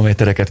boldog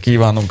kilométereket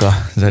kívánunk az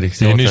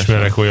RX8-asra. Én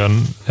ismerek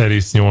olyan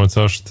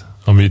RX8-ast,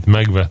 amit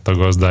megvett a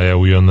gazdája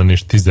újonnan,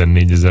 és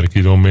 14 000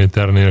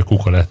 kilométernél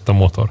kuka lett a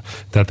motor.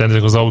 Tehát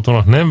ezek az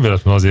autónak nem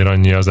véletlenül azért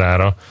annyi az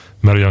ára,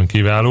 mert olyan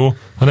kiváló,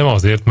 hanem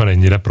azért, mert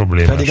ennyire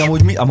problémás. Pedig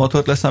amúgy a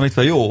motort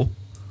leszámítva jó?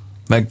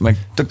 Meg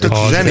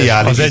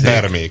zseniális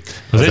termék.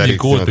 Az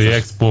egyik OT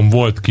Expon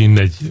volt kint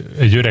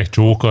egy öreg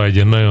csóka, egy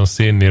ilyen nagyon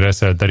szénné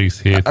reszelt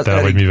RX7-tel,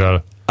 vagy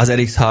mivel. Az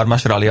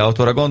RX3-as rally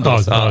autóra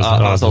gondolsz?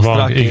 Az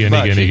osztrák?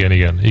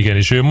 Igen,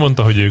 és ő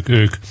mondta, hogy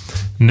ők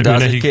de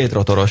az egy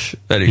kétrotoros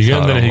RX3.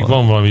 Igen, de nekik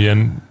van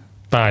valamilyen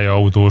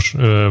pályaautós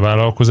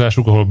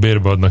vállalkozásuk, ahol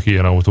bérbe adnak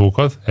ilyen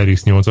autókat,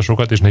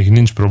 RX8-asokat, és nekik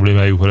nincs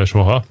problémájuk vele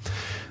soha.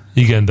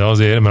 Igen, de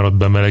azért, mert ott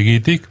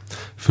bemelegítik,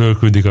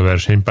 fölküldik a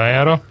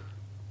versenypályára,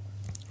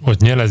 ott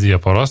nyelezi a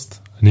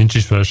paraszt, nincs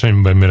is vele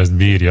semmiben, mert ezt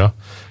bírja,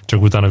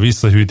 csak utána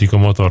visszahűtik a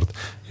motort.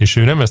 És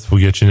ő nem ezt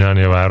fogja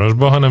csinálni a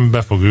városba, hanem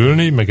be fog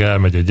ülni, meg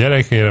elmegy a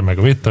gyerekére,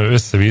 meg mit tudom,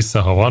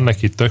 össze-vissza, ha van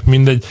neki, tök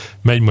mindegy,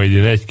 megy majd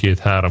ilyen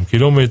 1-2-3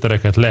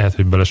 kilométereket, lehet,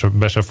 hogy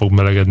be se fog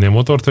melegedni a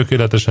motor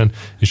tökéletesen,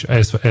 és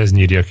ez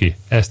nyírja ki.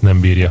 Ezt nem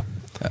bírja.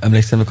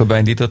 Emlékszem, amikor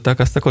beindították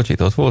azt a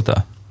kocsit, ott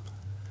voltál?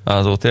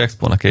 Az OT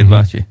Expo-n a két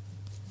bácsi.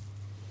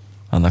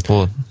 Annak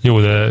volt.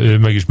 Jó, de ő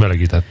meg is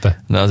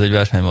melegítette. De az egy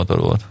versenymotor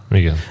volt.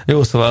 Igen.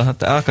 Jó, szóval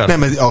hát akár...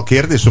 Nem, a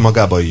kérdés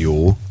magában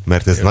jó,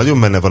 mert ez nagyon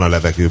benne van a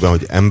levegőben,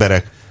 hogy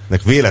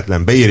embereknek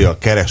véletlen beírja a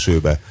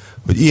keresőbe,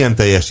 hogy ilyen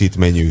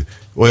teljesítményű,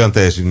 olyan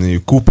teljesítményű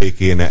kupé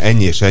kéne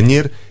ennyi és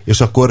ennyire,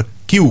 és akkor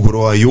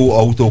kiugróan jó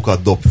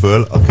autókat dob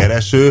föl a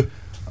kereső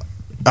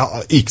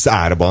X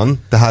árban,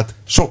 tehát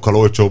sokkal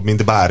olcsóbb,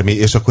 mint bármi,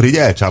 és akkor így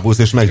elcsábulsz,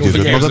 és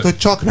meggyőződ magad, hogy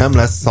csak nem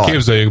lesz szar.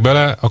 Képzeljük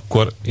bele,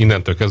 akkor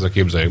innentől kezdve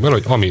képzeljük bele,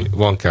 hogy ami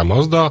van kell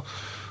Mazda,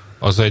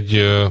 az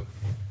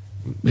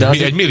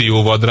egy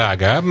millióval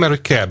drágább, mert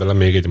hogy kell bele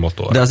még egy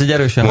motor. De az egy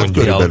erősen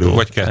hobbi autó.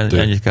 Vagy kettő.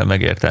 Ennyit kell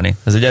megérteni.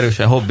 Ez egy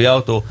erősen hobbi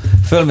autó.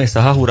 Fölmész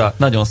a Hahura,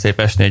 nagyon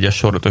szép S4-es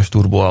sorotos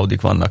turbo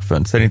Audik vannak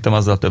fönt. Szerintem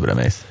azzal többre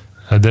mész.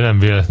 Hát de nem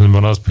véletlenül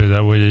van az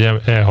például, hogy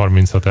egy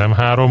E36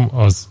 M3,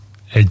 az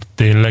egy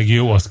tényleg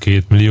jó, az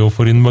 2 millió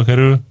forintba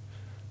kerül.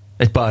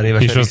 Egy pár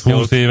éves és az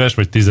 20 éves,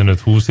 vagy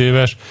 15-20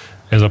 éves,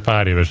 ez a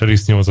pár éves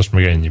RX-8-as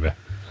meg ennyibe.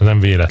 Ez nem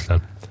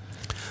véletlen.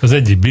 Az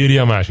egyik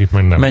bírja, a másik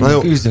meg nem.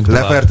 Menjünk,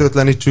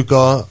 lefertőtlenítsük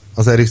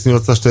az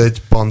RX-8-ast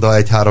egy Panda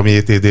 1.3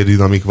 JTD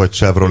Dynamic vagy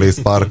Chevrolet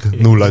Spark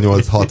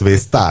 086V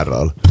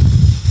Starral.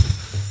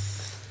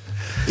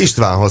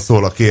 Istvánhoz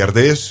szól a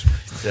kérdés.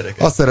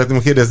 Azt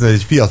szeretném kérdezni, hogy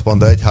egy Fiat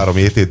Panda 1.3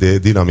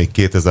 JTD Dynamic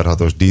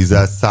 2006-os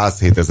dízel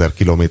 107 000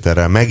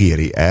 kilométerrel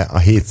megéri-e a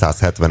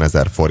 770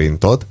 000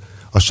 forintot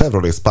a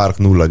Chevrolet Spark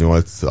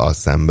 08-al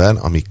szemben,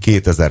 ami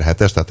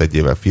 2007-es, tehát egy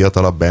évvel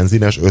fiatalabb,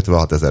 benzines,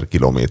 56 000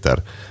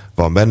 kilométer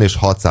van benne, és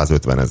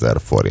 650 000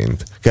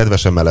 forint.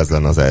 Kedvesemmel ez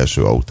lenne az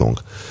első autónk.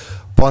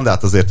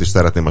 Pandát azért is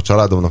szeretném a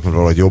családomnak, mert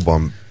valahogy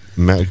jobban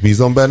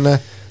megbízom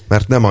benne,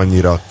 mert nem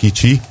annyira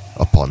kicsi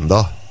a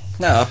Panda.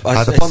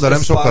 Hát a Panda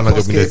nem sokkal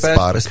nagyobb, mint egy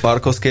Spark.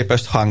 Sparkhoz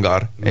képest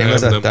hangár. Én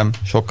vezettem,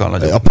 sokkal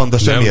nagyobb. A Panda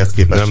semmihez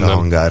képest a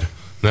hangár.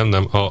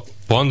 Nem. A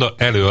Panda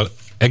elől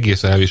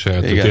egész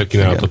elviselhető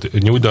térkínálatot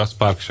nyújt, de a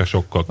Spark se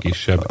sokkal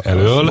kisebb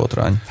elől.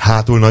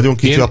 Hátul nagyon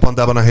kicsi a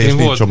Pandában a hely, és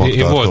nincs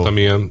csomagtartó. Én voltam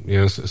ilyen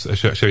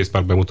Chevy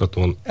Spark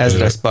bemutatón.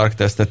 Ezre Spark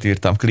tesztet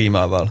írtam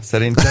klímával.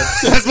 Szerinted?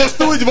 Ez most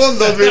úgy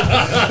mondod, mint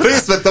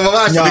részt vettem a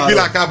második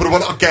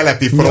világháborúban a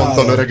keleti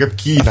fronton, öregebb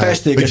Kínán. A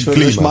festékes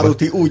vörös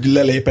Maruti úgy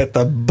lelépett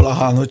a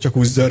Blahán, hogy csak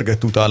úgy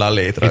zörgött utána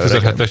létre.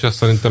 2007-es az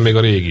szerintem még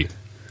a régi.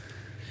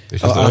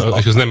 És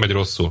ez nem megy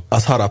rosszul.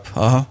 Az harap,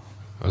 aha.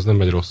 Az nem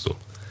megy rosszul.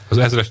 Az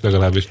 1000-es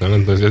legalábbis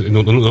nem.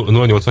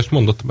 08-as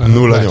mondott már.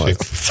 08.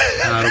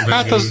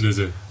 Hát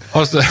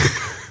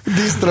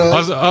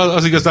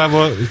az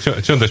igazából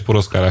csöndes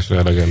poroszkálásra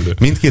elegendő.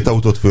 Mindkét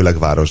autót főleg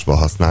városba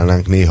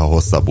használnánk, néha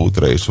hosszabb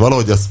útra is.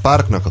 Valahogy a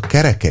Sparknak a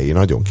kerekei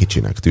nagyon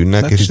kicsinek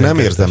tűnnek, és nem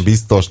érzem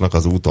biztosnak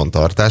az úton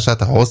tartását,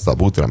 ha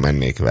hosszabb útra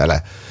mennék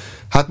vele.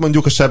 Hát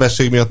mondjuk a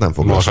sebesség miatt nem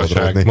fog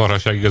sodródni.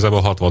 Marhaság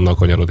igazából 60-nal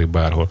kanyarodik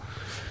bárhol.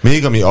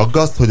 Még ami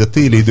aggaszt, hogy a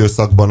téli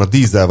időszakban a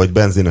dízel vagy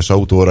benzines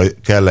autóra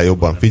kell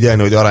jobban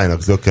figyelni, hogy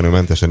aránylag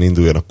zökkenőmentesen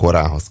induljon a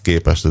korához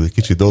képest. Ez egy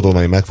kicsit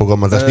dodómai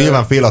megfogalmazás.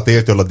 Nyilván fél a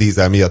téltől a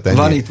dízel miatt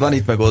ennyi. Van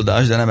itt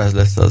megoldás, de nem ez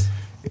lesz az.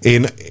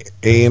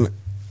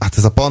 Hát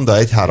ez a Panda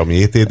 1.3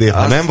 JTD,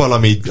 ha nem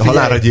valami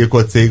halálra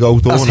gyilkolt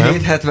cégautó, az nem?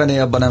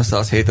 770-nél abban nem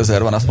 107 000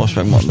 van, azt most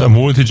megmondom. A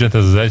Multijet,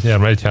 ez az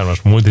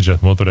 1.3-as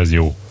Multijet motor, ez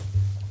jó.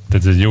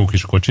 Tehát ez egy jó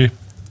kis kocsi.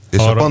 És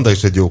a Panda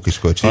is egy jó kis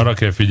kocsi. Arra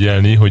kell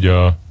figyelni, hogy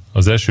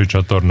az eső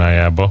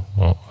csatornájába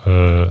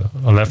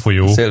a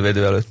lefolyó... A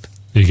szélvédő előtt.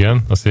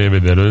 Igen, a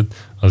szélvédő előtt,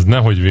 az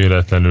nehogy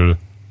véletlenül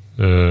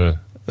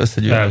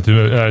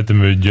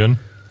eltömődjön,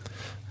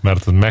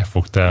 mert az meg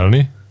fog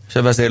telni, és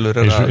a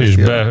vezérlőre és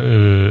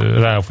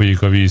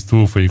ráfolyik a víz,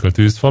 túlfolyik a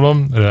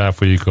tűzfalon,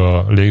 ráfolyik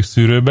a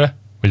légszűrőbe,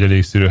 vagy a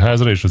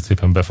légszűrőházra, és ott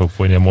szépen be fog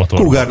folyni a motor.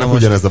 Kugárnak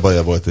ugyanez a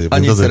baja volt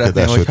egyébként. Annyit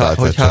szeretném,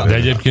 de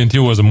egyébként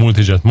jó az a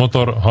Multijet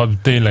motor, ha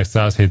tényleg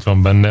 107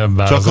 van benne,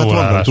 bár az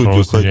órálás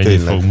valószínű, hogy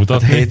ennyit fog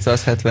mutatni.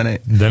 770.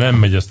 De nem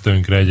megy ez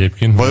tönkre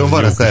egyébként. Vajon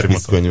van-e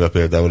szervizkönyve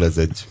például? Ez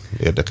egy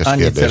érdekes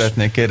kérdés. Annyit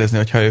szeretnék kérdezni,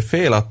 hogy ha ő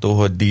fél attól,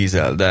 hogy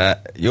dízel,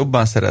 de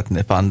jobban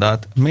szeretné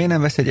Pandát, miért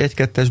nem vesz egy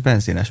 1.2-es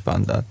benzines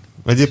Pandát?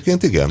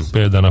 Egyébként igen.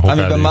 Például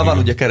amiben már van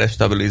ugye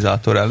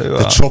keresztabilizátor elő.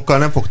 Tehát sokkal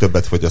nem fog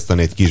többet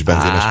fogyasztani egy kis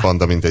benzines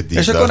Panda, mint egy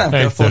dízel. És akkor nem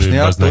kell fosni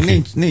attól,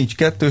 nincs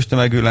kettős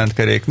tömegű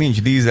lentkerék,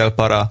 nincs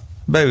dízelpara,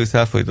 beülsz,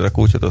 elfolytod a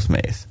kulcsot, azt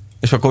mész.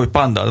 És akkor, hogy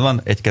Pandad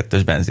van,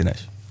 1.2-es benzines.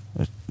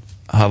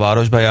 Ha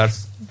városba jársz,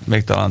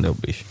 még talán jobb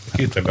is.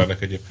 Két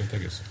embernek egyébként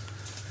egész.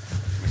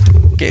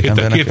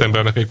 Két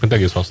embernek egyébként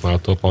egész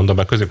használható a Panda,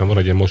 mert középen van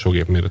egy ilyen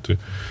mosógép méretű.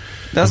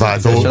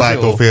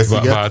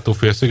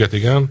 Váltófélsziget,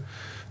 igen.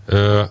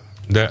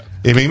 De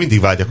én még mindig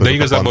vágyok de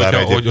igazából,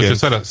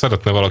 hogyha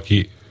szeretne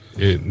valaki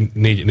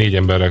négy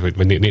emberrel,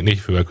 vagy négy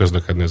fővel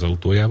közlekedni az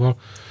autójával,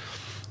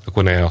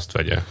 akkor ne azt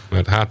vegye.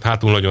 Mert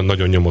hátul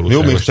nagyon-nagyon nyomorú.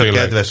 Jó, még csak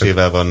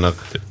kedvesével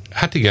vannak.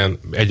 Hát igen,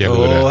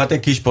 egyelőre. Hát egy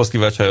kis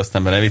poszkival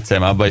csajoztam be, ne viccelj,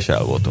 már abban is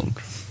el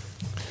voltunk.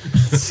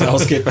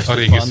 Ahhoz képest a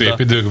régi szép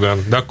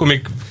időkben. De akkor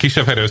még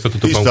kisebb helyre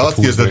összetudtuk magunkat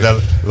húzni. Azt képzeld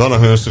el,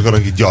 vannak olyan sokan,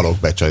 akik gyalog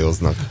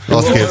becsajoznak.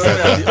 Azt képzeld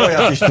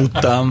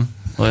el.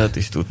 Olyat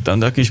is tudtam,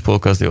 de a kis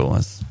polk az jó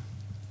az.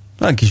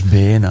 Olyan kis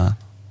béna.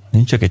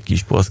 Nincs csak egy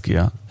kis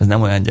Polszkia. Ez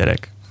nem olyan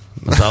gyerek.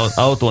 Az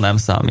autó nem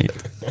számít.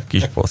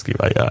 Kis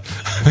Polszkival jár.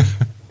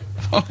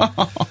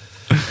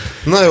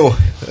 Na jó,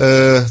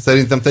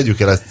 szerintem tegyük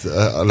el ezt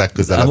a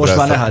legközelebb. Most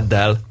már ne hadd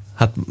el.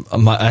 Hát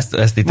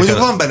ezt itt mondjuk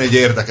van benne egy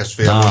érdekes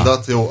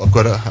félmondat, jó,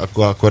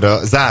 akkor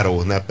a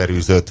záró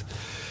neperűzött.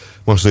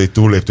 Most, hogy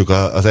túlléptük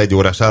az 1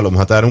 órás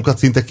álomhatárunkat,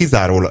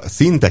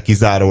 szinte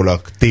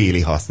kizárólag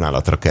téli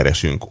használatra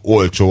keresünk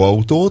olcsó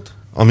autót,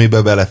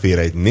 amiben belefér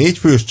egy 4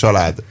 fős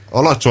család,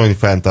 alacsony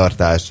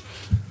fenntartás,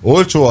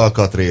 olcsó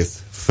alkatrész,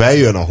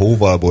 feljön a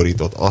hóval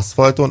borított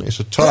aszfalton, és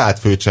a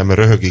családfőt sem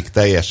röhögik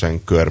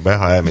teljesen körbe,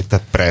 ha elmegy,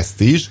 tehát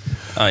presztízs.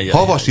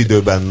 Havas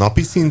időben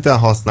napi szinten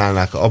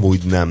használnák,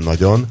 amúgy nem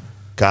nagyon,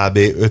 kb.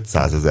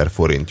 500 000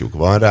 forintjuk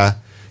van rá,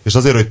 és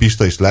azért, hogy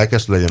Pista is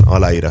lelkes legyen,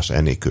 aláírás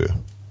Enikő.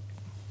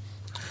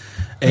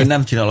 Én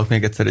nem csinálok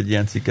még egyszer egy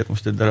ilyen cikket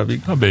most egy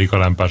darabig. A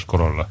békalámpás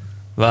Corolla.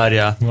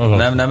 Várjál,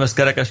 nem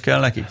összkerekes kell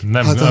nekik?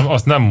 Nem,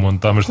 azt nem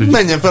mondtam. Most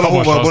menjen fel a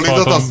hóval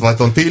borított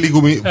aszfalton, téli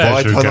gumi,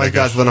 vagy ha nagy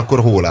gáz van, akkor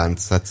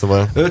hólánc. Hát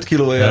szóval 5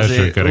 kilóért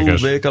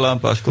azért,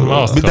 békalámpás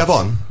Corolla. De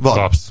van.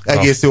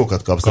 Egész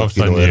jókat kapsz 5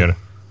 kilóért.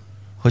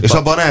 És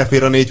abban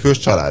elfér a 4 fős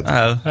család?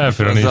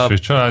 Elfér a 4 fős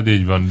család,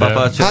 így van. De...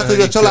 Hát, hogy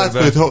a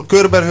családfőt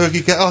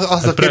körberhögik,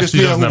 az a kérdés,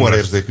 milyen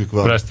humorérzékük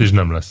van. Presztízs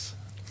nem lesz.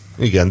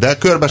 Igen, de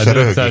körbe se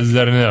röhögik. 500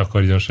 000 ne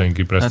akarjon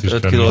senki presztízs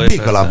tenni. A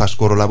békalámpás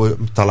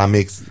Corollában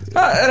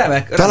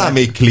talán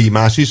még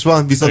klímás is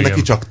van, viszont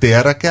neki csak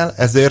térre kell,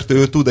 ezért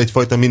ő tud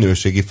egyfajta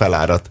minőségi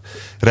felárat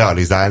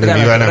realizálni,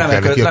 mivel nem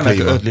kell neki a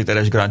klíma. 5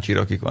 literes Grand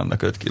Cherokee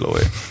vannak 5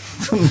 kilóért.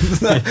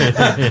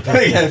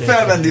 Igen,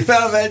 felmegy.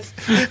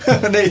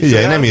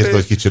 Igen, nem írt,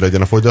 hogy kicsi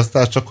legyen a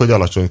fogyasztás, csak hogy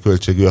alacsony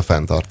költségű a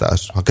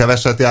fenntartás. Ha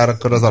keveset jár,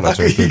 akkor az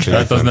alacsony költségű.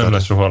 Hát az nem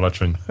lesz soha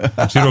alacsony.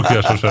 A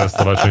Cherokee sose lesz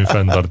alacsony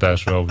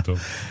fenntartású autó.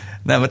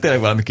 Nem, mert tényleg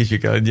valami kicsi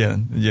kell, egy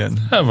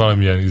ilyen nem,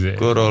 valamilyen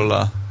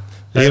Corolla.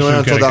 Én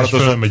olyan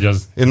csodálatosan,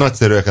 én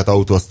nagyszerűeket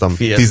autóztam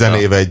 10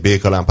 éve egy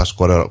békalámpás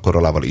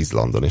Corollával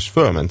Izlandon, és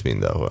fölment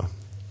mindenhol.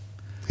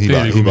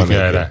 Téli gumi kell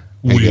erre.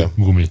 Új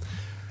gumi.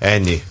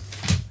 Ennyi.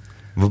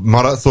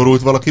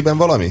 Szorult valakiben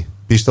valami?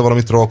 Pista,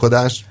 valami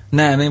trollkodás?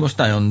 Nem, én most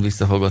nagyon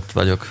visszafogott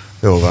vagyok.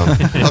 Jó van.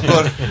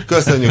 Akkor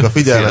köszönjük a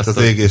figyelmet, az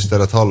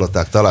égésteret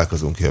hallották,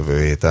 találkozunk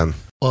jövő héten.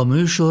 A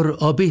műsor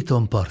a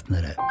Béton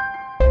partnere.